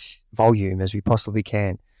as much volume as we possibly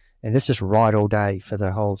can. And let's just ride all day for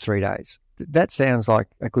the whole 3 days. That sounds like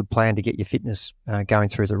a good plan to get your fitness going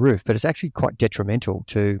through the roof, but it's actually quite detrimental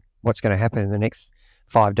to what's going to happen in the next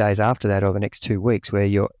 5 days after that, or the next 2 weeks, where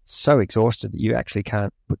you're so exhausted that you actually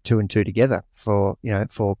can't put 2 and 2 together for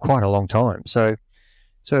quite a long time. So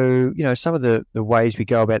some of the ways we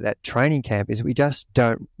go about that training camp is we just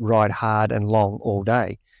don't ride hard and long all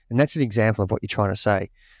day. And that's an example of what you're trying to say.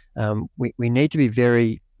 We need to be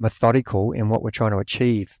very methodical in what we're trying to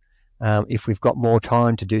achieve. If we've got more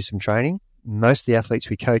time to do some training, most of the athletes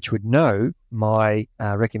we coach would know my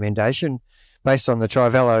recommendation based on the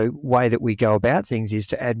Trivello way that we go about things is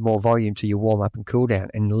to add more volume to your warm-up and cool-down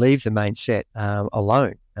and leave the main set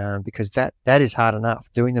alone because that is hard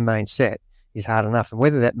enough. Doing the main set is hard enough. And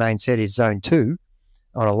whether that main set is zone 2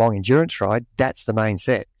 on a long endurance ride, that's the main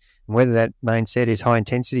set. And whether that main set is high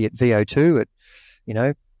intensity at VO2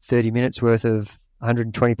 at 30 minutes worth of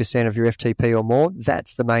 120% of your FTP or more,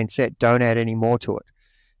 that's the main set. Don't add any more to it.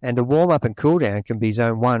 And the warm-up and cool-down can be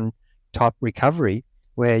zone 1 type recovery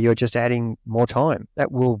where you're just adding more time.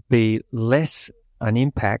 That will be less an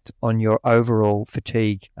impact on your overall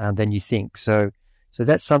fatigue than you think. So So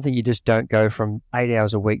that's something you just don't go from 8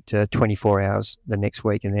 hours a week to 24 hours the next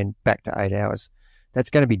week and then back to 8 hours. That's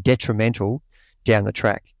going to be detrimental down the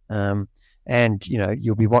track. And,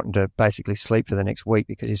 you'll be wanting to basically sleep for the next week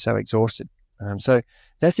because you're so exhausted. So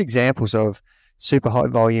that's examples of super high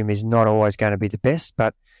volume is not always going to be the best,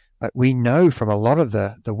 but we know from a lot of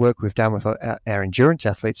the work we've done with our endurance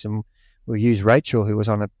athletes, and we'll use Rachel, who was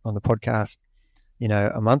on the podcast,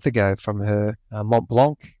 a month ago, from her Mont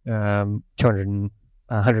Blanc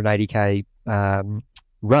 180K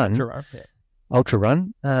run, ultra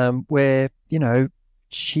run, where,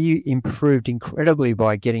 she improved incredibly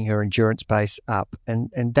by getting her endurance base up.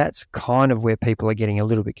 And that's kind of where people are getting a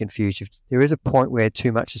little bit confused. There is a point where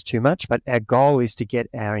too much is too much, but our goal is to get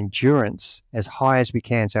our endurance as high as we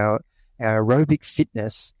can. So our aerobic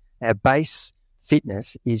fitness, our base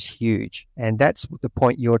fitness is huge. And that's the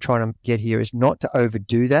point you're trying to get here, is not to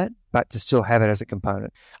overdo that, but to still have it as a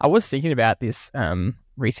component. I was thinking about this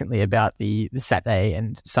recently, about the Saturday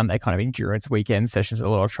and Sunday kind of endurance weekend sessions that a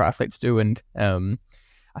lot of triathletes do. And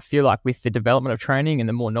I feel like with the development of training and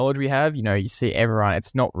the more knowledge we have, you see everyone,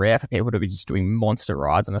 it's not rare for people to be just doing monster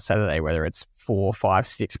rides on a Saturday, whether it's 4, 5,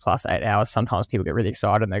 6 plus 8 hours. Sometimes people get really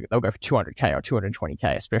excited and they'll go for 200K or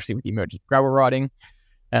 220K, especially with the emergence of gravel riding.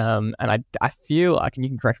 And I feel like, and you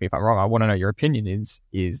can correct me if I'm wrong, I want to know your opinion, is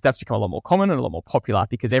that's become a lot more common and a lot more popular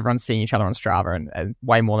because everyone's seeing each other on Strava and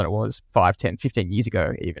way more than it was 5, 10, 15 years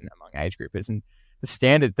ago, even among age groupers. And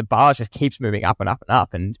the bar just keeps moving up and up and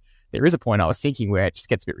up. And there is a point I was thinking where it just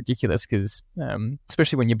gets a bit ridiculous because,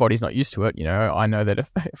 especially when your body's not used to it, I know that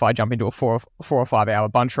if I jump into a 4 or 5 hour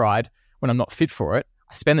bunch ride when I'm not fit for it,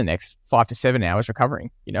 I spend the next 5 to 7 hours recovering,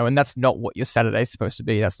 and that's not what your Saturday's supposed to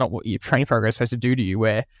be. That's not what your training program is supposed to do to you,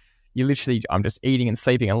 where you literally, I'm just eating and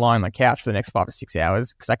sleeping and lying on the couch for the next 5 to 6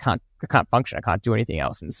 hours because I can't function. I can't do anything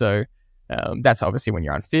else. And so that's obviously when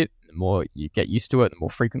you're unfit. The more you get used to it, the more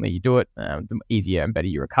frequently you do it, the easier and better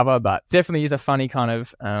you recover. But definitely is a funny kind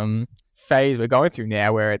of phase we're going through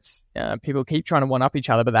now where it's people keep trying to one-up each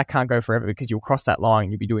other, but that can't go forever because you'll cross that line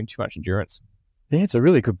and you'll be doing too much endurance. Yeah, it's a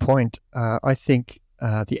really good point. I think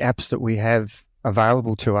the apps that we have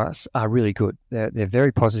available to us are really good. They're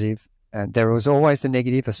very positive, and there was always the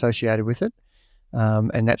negative associated with it.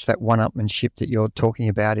 And that's that one-upmanship that you're talking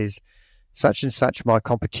about, is such and such, my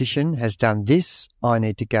competition has done this, I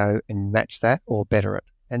need to go and match that or better it.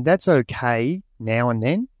 And that's okay now and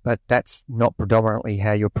then, but that's not predominantly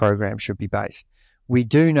how your program should be based. We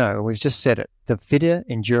do know, we've just said it, the fitter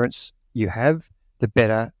endurance you have, the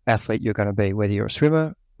better athlete you're going to be, whether you're a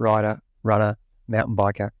swimmer, rider, runner, mountain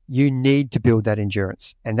biker. You need to build that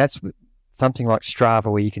endurance. And that's something like Strava,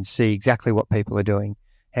 where you can see exactly what people are doing,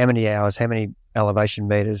 how many hours, how many elevation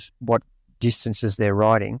meters, what distances they're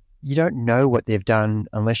riding. You don't know what they've done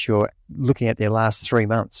unless you're looking at their last 3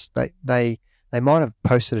 months. They might have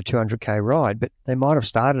posted a 200K ride, but they might have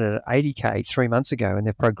started at 80K 3 months ago and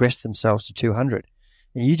they've progressed themselves to 200.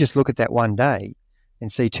 And you just look at that one day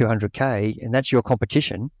and see 200K, and that's your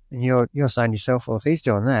competition. And you're saying to yourself, well, if he's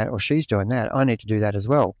doing that or she's doing that, I need to do that as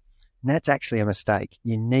well. And that's actually a mistake.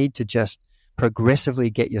 You need to just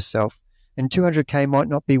progressively get yourself, and 200K might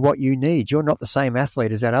not be what you need. You're not the same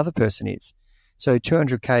athlete as that other person is. So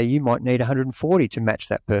 200K, you might need 140 to match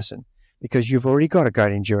that person because you've already got a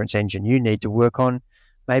great endurance engine. You need to work on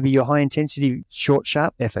maybe your high intensity, short,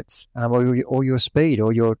 sharp efforts, or your speed,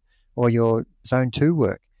 or your zone 2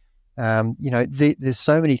 work. There's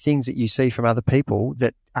so many things that you see from other people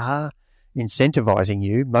that are incentivizing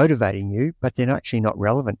you, motivating you, but they're actually not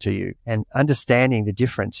relevant to you. And understanding the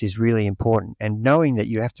difference is really important. And knowing that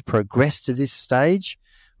you have to progress to this stage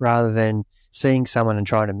rather than seeing someone and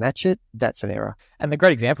trying to match it, that's an error. And the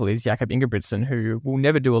great example is Jakob Ingebrigtsen, who will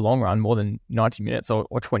never do a long run more than 90 minutes or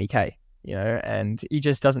 20K, and he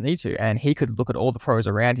just doesn't need to. And he could look at all the pros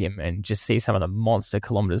around him and just see some of the monster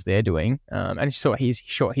kilometers they're doing. And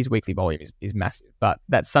his weekly volume is massive. But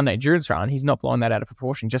that Sunday endurance run, he's not blowing that out of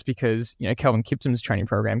proportion just because, Kelvin Kiptum's training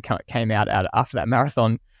program came out after that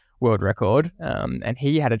marathon world record. And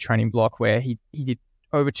he had a training block where he did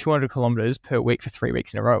over 200 kilometers per week for 3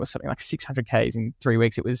 weeks in a row. It was something like 600 Ks in 3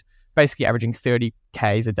 weeks. It was basically averaging 30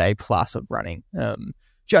 Ks a day plus of running.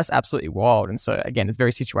 Just absolutely wild. And so again, it's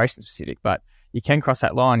very situation specific, but you can cross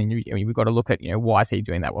that line, and we've got to look at, why is he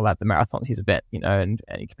doing that? Well, at the marathon's his event, and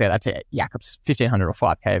you compare that to Jakob's 1500 or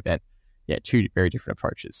 5K event. Yeah, two very different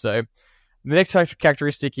approaches. So the next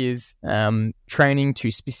characteristic is training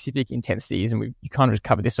to specific intensities, and you kind of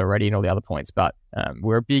covered this already in all the other points, but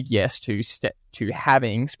we're a big yes to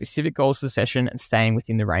having specific goals for the session and staying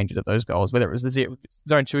within the ranges of those goals, whether it was the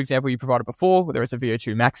zone 2 example you provided before, whether it's a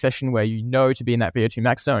VO2 max session where to be in that VO2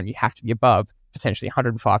 max zone, you have to be above potentially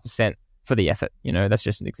 105% for the effort. That's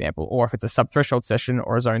just an example. Or if it's a sub-threshold session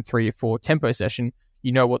or a zone 3 or 4 tempo session,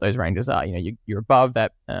 you know what those ranges are. You're above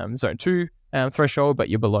that zone 2 threshold, but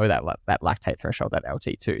you're below that lactate threshold, that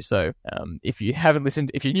LT2. So if you haven't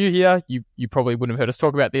listened, if you're new here, you probably wouldn't have heard us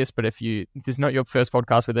talk about this, but if this is not your first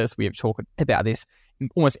podcast with us, we have talked about this in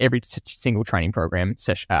almost every single training program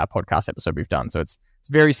podcast episode we've done. So it's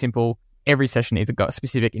very simple. Every session needs a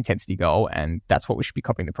specific intensity goal, and that's what we should be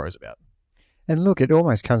copying the pros about. And look, it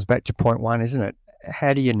almost comes back to point one, isn't it?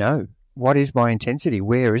 How do you know? What is my intensity?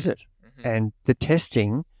 Where is it? Mm-hmm. And the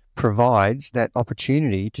testing provides that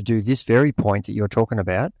opportunity to do this very point that you're talking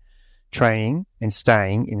about, training and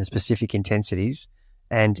staying in the specific intensities.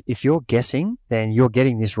 And if you're guessing, then you're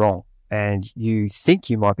getting this wrong. And you think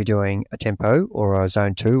you might be doing a tempo or a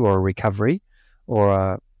zone 2 or a recovery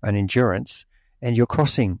or an endurance, and you're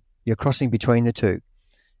crossing between the two.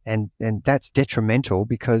 And that's detrimental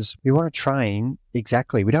because we want to train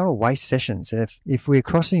exactly. We don't want to waste sessions. And if we're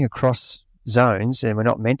crossing across zones and we're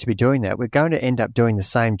not meant to be doing that, we're going to end up doing the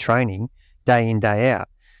same training day in, day out.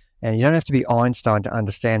 And you don't have to be Einstein to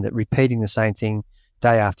understand that repeating the same thing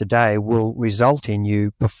day after day will result in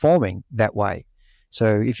you performing that way.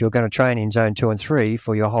 So if you're going to train in zone 2 and 3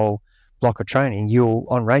 for your whole block of training, you'll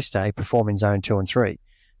on race day perform in zone 2 and 3.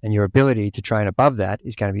 And your ability to train above that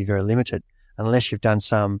is going to be very limited unless you've done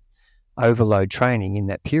some overload training in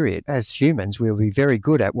that period. As humans, we'll be very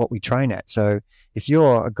good at what we train at. So if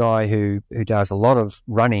you're a guy who does a lot of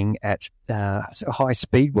running at high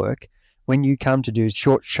speed work, when you come to do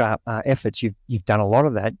short, sharp efforts, you've done a lot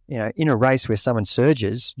of that. In a race where someone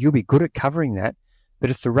surges, you'll be good at covering that. But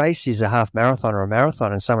if the race is a half marathon or a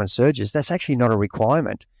marathon and someone surges, that's actually not a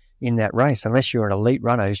requirement in that race unless you're an elite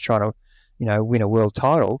runner who's trying to, win a world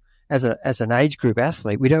title. As an age group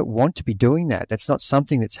athlete, we don't want to be doing that. That's not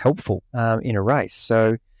something that's helpful in a race.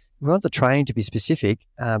 So we want the training to be specific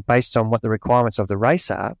based on what the requirements of the race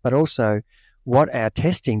are, but also what our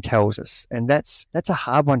testing tells us. And that's a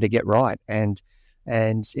hard one to get right. And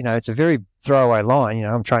it's a very throwaway line.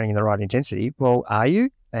 I'm training in the right intensity. Well, are you?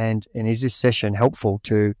 And is this session helpful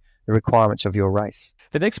to the requirements of your race?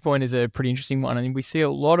 The next point is a pretty interesting one. I mean, we see a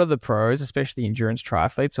lot of the pros, especially the endurance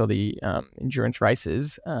triathletes or the endurance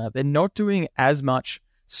racers, they're not doing as much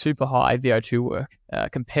super high VO2 work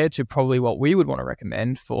compared to probably what we would want to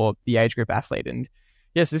recommend for the age group athlete. And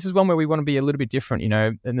yes, this is one where we want to be a little bit different,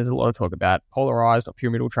 and there's a lot of talk about polarized or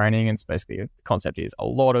pyramidal training. And it's basically the concept is a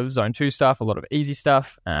lot of zone 2 stuff, a lot of easy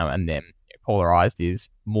stuff, and then polarized is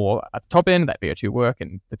more at the top end, that VO2 work,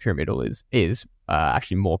 and the pyramidal is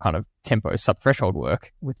actually more kind of tempo sub-threshold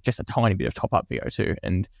work with just a tiny bit of top-up VO2.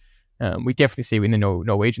 And we definitely see in the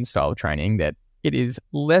Norwegian style of training that it is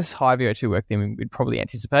less high VO2 work than we'd probably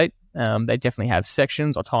anticipate. They definitely have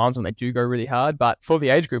sections or times when they do go really hard, but for the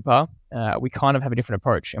age grouper, we kind of have a different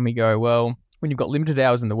approach. And we go, well, when you've got limited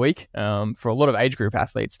hours in the week, for a lot of age group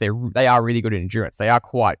athletes, they are really good at endurance. They are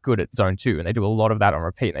quite good at zone 2, and they do a lot of that on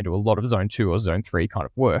repeat. And they do a lot of zone 2 or zone 3 kind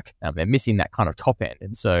of work. They're missing that kind of top end.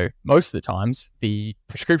 And so most of the times, the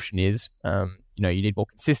prescription is, you need more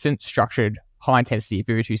consistent, structured, high intensity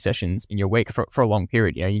VO2 sessions in your week for a long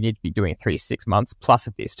period. You need to be doing 3 to 6 months plus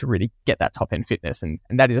of this to really get that top end fitness. And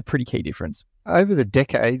that is a pretty key difference. Over the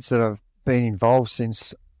decades that I've been involved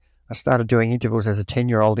since I started doing intervals as a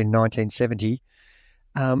 10-year-old in 1970.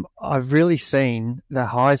 I've really seen the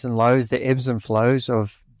highs and lows, the ebbs and flows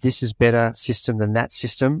of this is better system than that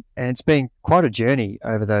system. And it's been quite a journey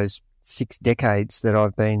over those 6 decades that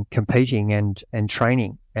I've been competing and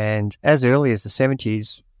training. And as early as the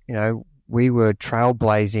 70s, we were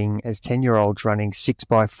trailblazing as 10-year-olds running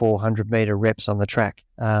 6x400 meter reps on the track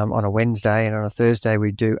on a Wednesday, and on a Thursday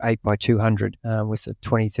we'd do 8x200 with a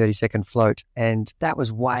 20-30 second float. And that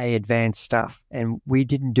was way advanced stuff. And we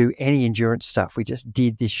didn't do any endurance stuff. We just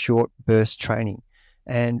did this short burst training.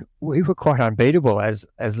 And we were quite unbeatable as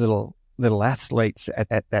little athletes at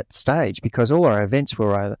that stage, because all our events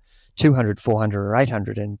were either 200, 400 or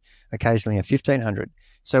 800 and occasionally a 1500.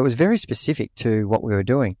 So it was very specific to what we were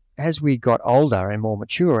doing. As we got older and more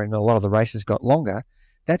mature and a lot of the races got longer,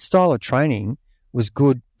 that style of training was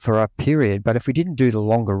good for a period. But if we didn't do the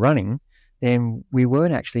longer running, then we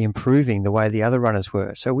weren't actually improving the way the other runners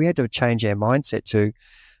were. So we had to change our mindset to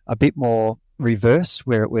a bit more reverse,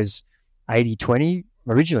 where it was 80-20.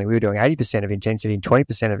 Originally, we were doing 80% of intensity and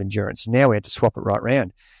 20% of endurance. Now we had to swap it right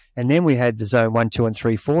round. And then we had the zone 1, 2, and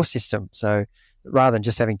 3, 4 system. So rather than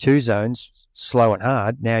just having 2 zones, slow and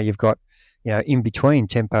hard, now you've got in between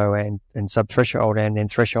tempo and sub-threshold, and then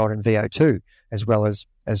threshold and VO2, as well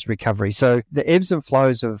as recovery. So the ebbs and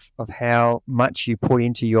flows of how much you put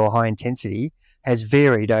into your high intensity has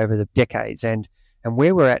varied over the decades. And And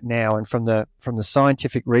where we're at now, and from the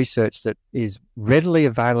scientific research that is readily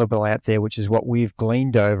available out there, which is what we've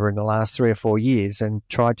gleaned over in the last 3 or 4 years and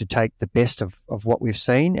tried to take the best of what we've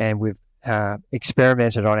seen, and we've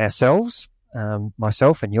experimented on ourselves,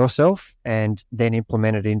 myself and yourself, and then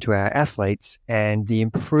implemented into our athletes. And the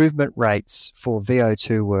improvement rates for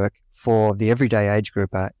VO2 work for the everyday age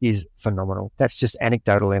grouper is phenomenal. That's just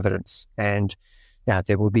anecdotal evidence. And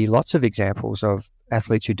there will be lots of examples of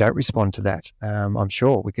athletes who don't respond to that. I'm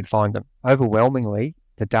sure we could find them. Overwhelmingly,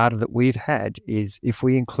 the data that we've had is if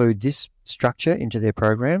we include this structure into their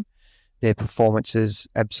program, their performances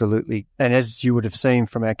absolutely. And as you would have seen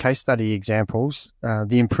from our case study examples,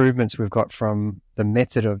 the improvements we've got from the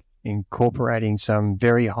method of incorporating some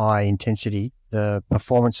very high intensity, the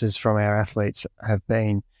performances from our athletes have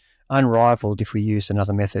been unrivaled if we use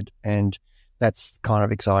another method. And that's kind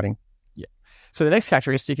of exciting. Yeah. So the next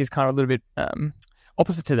characteristic is kind of a little bit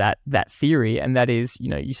opposite to that theory, and that is,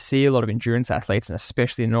 you see a lot of endurance athletes, and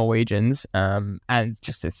especially Norwegians, and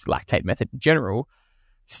just this lactate method in general,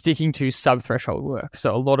 sticking to sub-threshold work.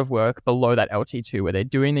 So a lot of work below that LT2, where they're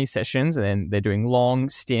doing these sessions and then they're doing long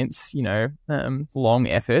stints, long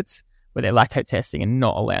efforts, where they're lactate testing and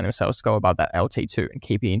not allowing themselves to go above that LT2 and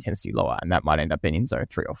keep the intensity lower. And that might end up being in zone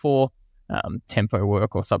 3 or 4. Tempo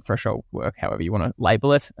work or sub-threshold work, however you want to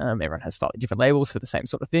label it. Everyone has slightly different labels for the same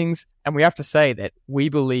sort of things. And we have to say that we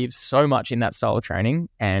believe so much in that style of training,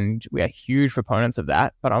 and we are huge proponents of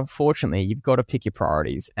that. But unfortunately, you've got to pick your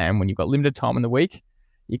priorities. And when you've got limited time in the week,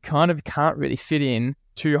 you kind of can't really fit in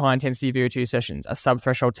 2 high-intensity VO2 sessions, a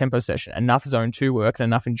sub-threshold tempo session, enough zone 2 work, and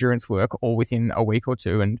enough endurance work all within a week or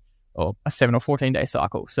two, or a 7 or 14-day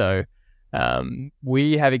cycle. So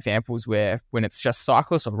we have examples where when it's just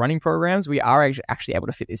cyclists or running programs, we are actually able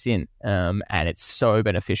to fit this in, and it's so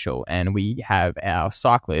beneficial. And we have our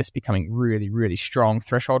cyclists becoming really, really strong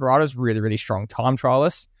threshold riders, really, really strong time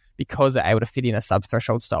trialists, because they're able to fit in a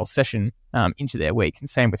sub-threshold style session into their week. And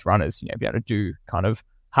same with runners, be able to do kind of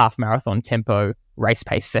half marathon tempo race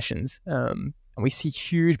pace sessions. And we see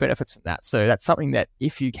huge benefits from that. So that's something that,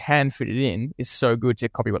 if you can fit it in, is so good to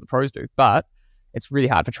copy what the pros do. But it's really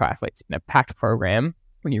hard for triathletes in a packed program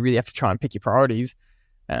when you really have to try and pick your priorities.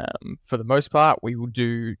 For the most part, we will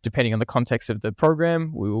do, depending on the context of the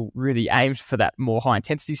program, we will really aim for that more high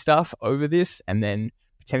intensity stuff over this, and then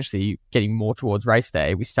potentially getting more towards race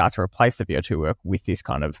day, we start to replace the VO2 work with this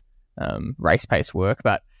kind of race pace work.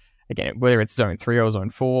 But again, whether it's zone 3 or zone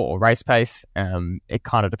 4 or race pace, it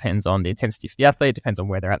kind of depends on the intensity for the athlete, depends on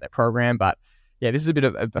where they're at their program. But yeah, this is a bit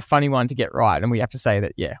of a funny one to get right. And we have to say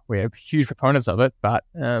that, we're huge proponents of it, but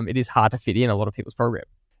it is hard to fit in a lot of people's program.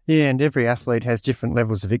 Yeah, and every athlete has different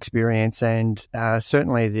levels of experience, and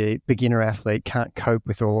certainly the beginner athlete can't cope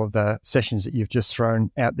with all of the sessions that you've just thrown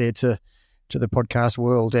out there to the podcast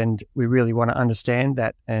world. And we really want to understand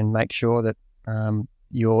that and make sure that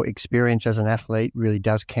your experience as an athlete really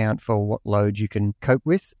does count for what load you can cope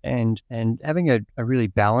with, and having a really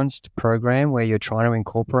balanced program where you're trying to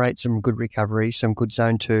incorporate some good recovery, some good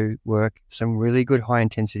zone 2 work, some really good high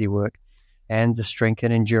intensity work, and the strength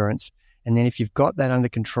and endurance. And then if you've got that under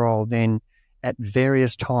control, then at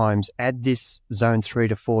various times add this zone 3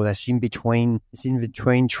 to 4 that's in between. It's in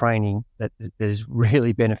between training that is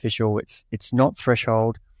really beneficial. It's not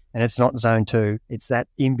threshold, and it's not zone 2. It's that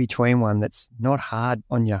in-between one that's not hard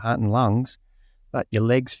on your heart and lungs, but your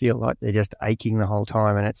legs feel like they're just aching the whole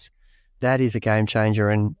time. And that is a game changer.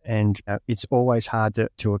 And it's always hard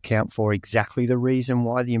to account for exactly the reason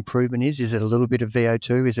why the improvement is. Is it a little bit of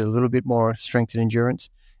VO2? Is it a little bit more strength and endurance?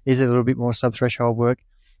 Is it a little bit more sub-threshold work?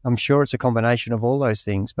 I'm sure it's a combination of all those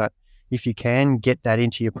things. But if you can get that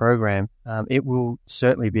into your program, it will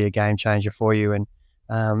certainly be a game changer for you.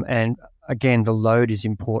 And again, the load is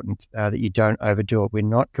important, that you don't overdo it. We're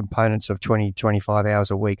not components of 20, 25 hours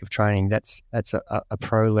a week of training. That's a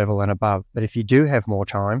pro level and above. But if you do have more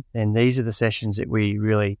time, then these are the sessions that we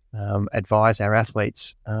really advise our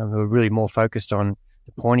athletes who are really more focused on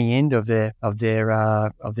the pointy end of their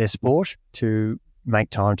sport to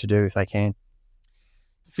make time to do if they can.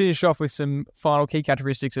 To finish off with some final key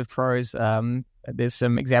characteristics of pros, there's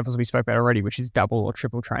some examples we spoke about already, which is double or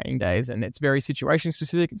triple training days. And it's very situation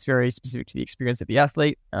specific. It's very specific to the experience of the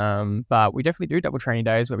athlete. But we definitely do double training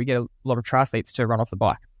days where we get a lot of triathletes to run off the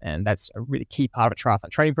bike. And that's a really key part of a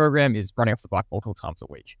triathlon training program, is running off the bike multiple times a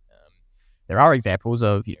week. There are examples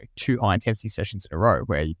of 2 high intensity sessions in a row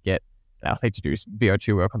where you get an athlete to do some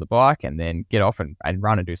VO2 work on the bike and then get off and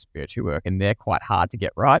run and do some VO2 work. And they're quite hard to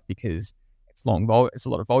get right because it's It's a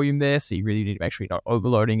lot of volume there, so you really need to make sure you're not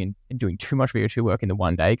overloading and doing too much VO2 work in the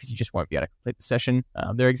one day, because you just won't be able to complete the session.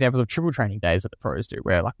 There are examples of triple training days that the pros do,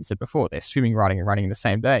 where, like we said before, they're swimming, riding, and running in the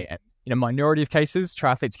same day. And in a minority of cases,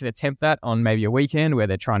 triathletes can attempt that on maybe a weekend where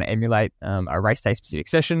they're trying to emulate a race day specific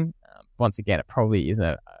session. Once again, it probably isn't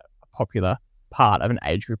a popular part of an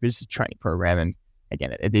age grouper's training program, and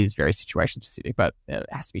again, it is very situation specific, but it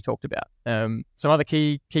has to be talked about. Some other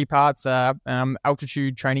key parts are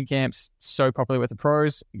altitude training camps, so popular with the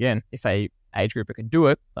pros. Again, if a age grouper can do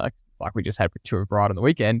it, like we just had with Tour of Ride on the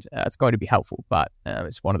weekend, it's going to be helpful, but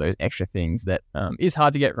it's one of those extra things that is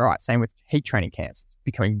hard to get right. Same with heat training camps. It's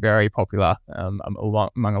becoming very popular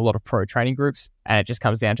among a lot of pro training groups, and it just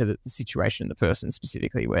comes down to the situation, the person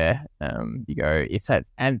specifically, where you go, it's that.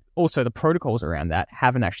 And also the protocols around that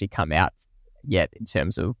haven't actually come out yet in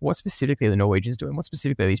terms of what specifically the Norwegians doing, what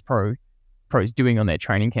specifically these pros doing on their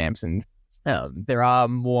training camps. And there are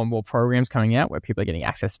more and more programs coming out where people are getting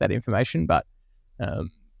access to that information, but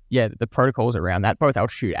the protocols around that, both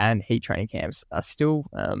altitude and heat training camps, are still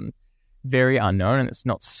very unknown, and it's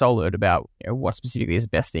not solid about what specifically is the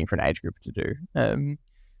best thing for an age group to do. And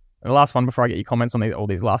the last one, before I get your comments on all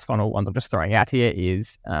these last final ones I'm just throwing out here,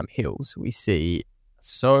 is hills. We see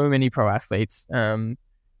so many pro athletes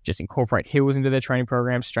just incorporate hills into their training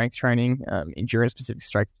program, strength training,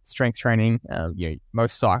 endurance-specific strength training. Every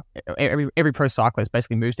pro cyclist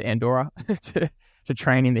basically moves to Andorra to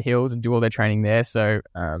train in the hills and do all their training there. So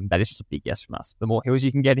that is just a big yes from us. The more hills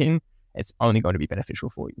you can get in, it's only going to be beneficial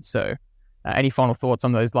for you. So any final thoughts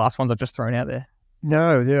on those last ones I've just thrown out there?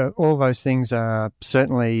 No, all those things are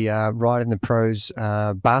certainly right in the pros'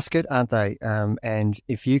 basket, aren't they? And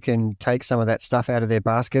if you can take some of that stuff out of their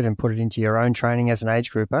basket and put it into your own training as an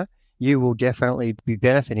age grouper, you will definitely be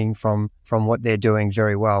benefiting from what they're doing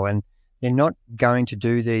very well. And they're not going to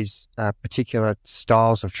do these particular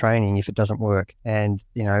styles of training if it doesn't work. And,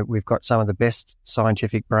 we've got some of the best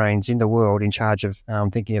scientific brains in the world in charge of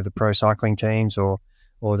thinking of the pro cycling teams or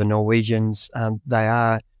the Norwegians.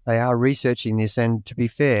 They are researching this, and to be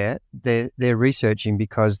fair, they're researching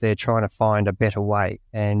because they're trying to find a better way.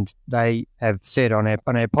 And they have said on our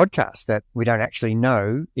podcast that we don't actually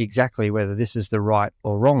know exactly whether this is the right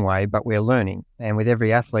or wrong way, but we're learning. And with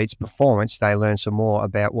every athlete's performance, they learn some more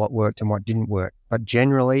about what worked and what didn't work. But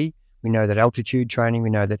generally, we know that altitude training, we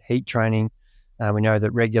know that heat training, we know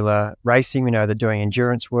that regular racing, we know that doing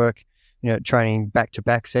endurance work, training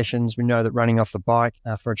back-to-back sessions. We know that running off the bike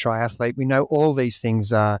for a triathlete. We know all these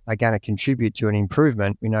things are going to contribute to an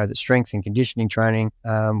improvement. We know that strength and conditioning training.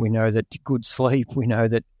 We know that good sleep. We know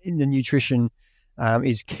that the nutrition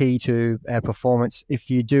is key to our performance.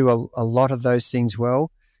 If you do a lot of those things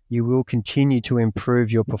well, you will continue to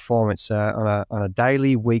improve your performance on a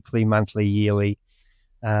daily, weekly, monthly, yearly,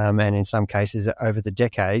 and in some cases over the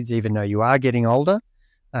decades, even though you are getting older.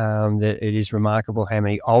 That it is remarkable how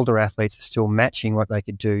many older athletes are still matching what they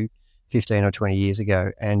could do 15 or 20 years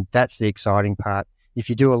ago. And that's the exciting part. If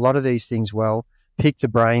you do a lot of these things well, pick the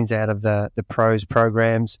brains out of the pros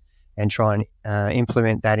programs and try and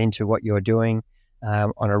implement that into what you're doing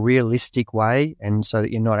on a realistic way, and so that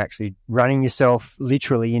you're not actually running yourself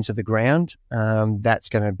literally into the ground, that's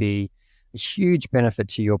going to be a huge benefit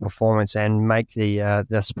to your performance and make the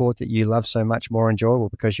sport that you love so much more enjoyable,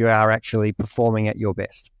 because you are actually performing at your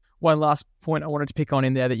best. One last point I wanted to pick on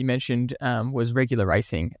in there that you mentioned was regular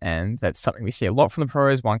racing, and that's something we see a lot from the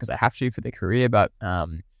pros. One, because they have to for their career, but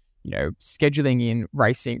scheduling in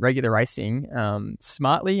regular racing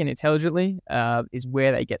smartly and intelligently is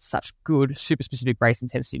where they get such good, super specific race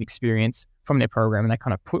intensity and experience from their program, and they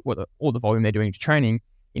kind of put all the volume they're doing into training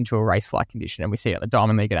into a race-like condition. And we see it at the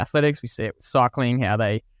Diamond League in athletics. We see it with cycling, how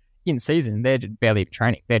they, in season, they're barely even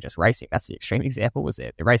training. They're just racing. That's the extreme example. Was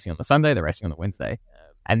they're racing on the Sunday, they're racing on the Wednesday.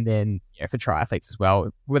 And then for triathletes as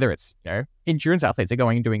well, whether it's endurance athletes are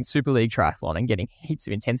going and doing Super League triathlon and getting heaps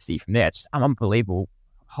of intensity from there. Just unbelievable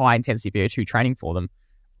high intensity VO2 training for them.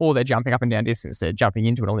 Or they're jumping up and down distance. They're jumping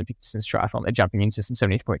into an Olympic distance triathlon. They're jumping into some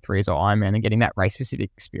 70.3s or Ironman and getting that race-specific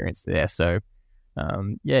experience there. So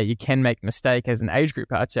you can make a mistake as an age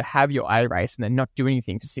grouper to have your A race and then not do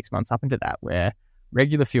anything for 6 months up into that, where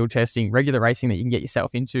regular field testing, regular racing that you can get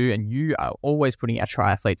yourself into, and you are always putting our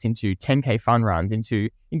triathletes into 10K fun runs, into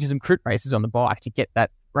some crit races on the bike to get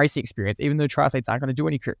that racing experience, even though triathletes aren't going to do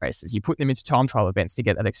any crit races. You put them into time trial events to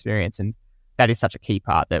get that experience, and that is such a key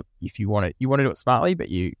part that if you want to do it smartly, but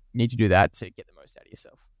you need to do that to get the most out of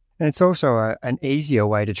yourself. And it's also an easier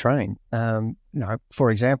way to train.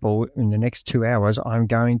 For example, in the next 2 hours, I'm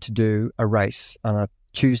going to do a race on a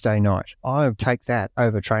Tuesday night. I would take that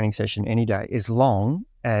over a training session any day, as long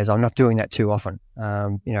as I'm not doing that too often.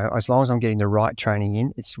 As long as I'm getting the right training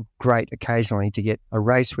in, it's great occasionally to get a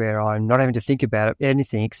race where I'm not having to think about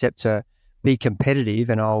anything except to be competitive,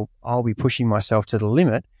 and I'll be pushing myself to the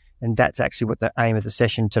limit. And that's actually what the aim of the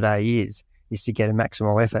session today is to get a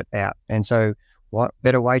maximal effort out. And so what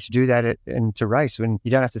better way to do that and to race when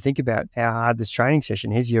you don't have to think about how hard this training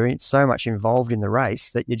session is? You're so much involved in the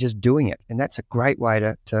race that you're just doing it. And that's a great way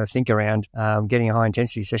to think around getting a high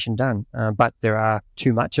intensity session done. But there are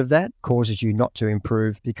too much of that causes you not to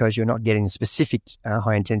improve because you're not getting the specific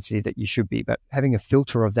high intensity that you should be. But having a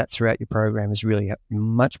filter of that throughout your program is really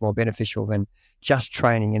much more beneficial than just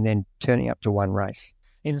training and then turning up to one race.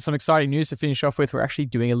 In some exciting news to finish off with, we're actually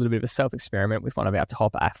doing a little bit of a self-experiment with one of our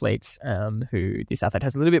top athletes, who this athlete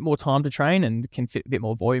has a little bit more time to train and can fit a bit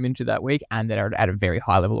more volume into that week, and that are at a very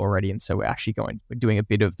high level already. And so we're doing a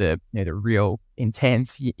bit of the real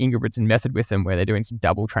intense Ingebrigtsen method with them, where they're doing some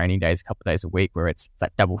double training days, a couple of days a week, where it's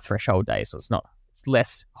that double threshold day. So it's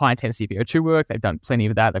less high intensity VO2 work. They've done plenty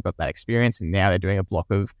of that. They've got that experience, and now they're doing a block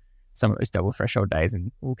of some of those double threshold days,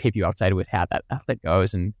 and we'll keep you updated with how that athlete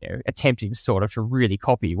goes, and attempting sort of to really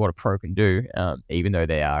copy what a pro can do, even though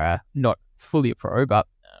they are not fully a pro, but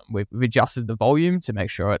we've adjusted the volume to make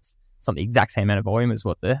sure it's the exact same amount of volume as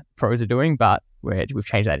what the pros are doing, but we've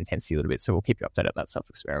changed that intensity a little bit, so we'll keep you updated on that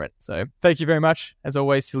self-experiment. So thank you very much, as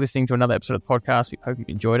always, for listening to another episode of the podcast. We hope you've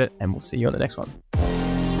enjoyed it, and we'll see you on the next one.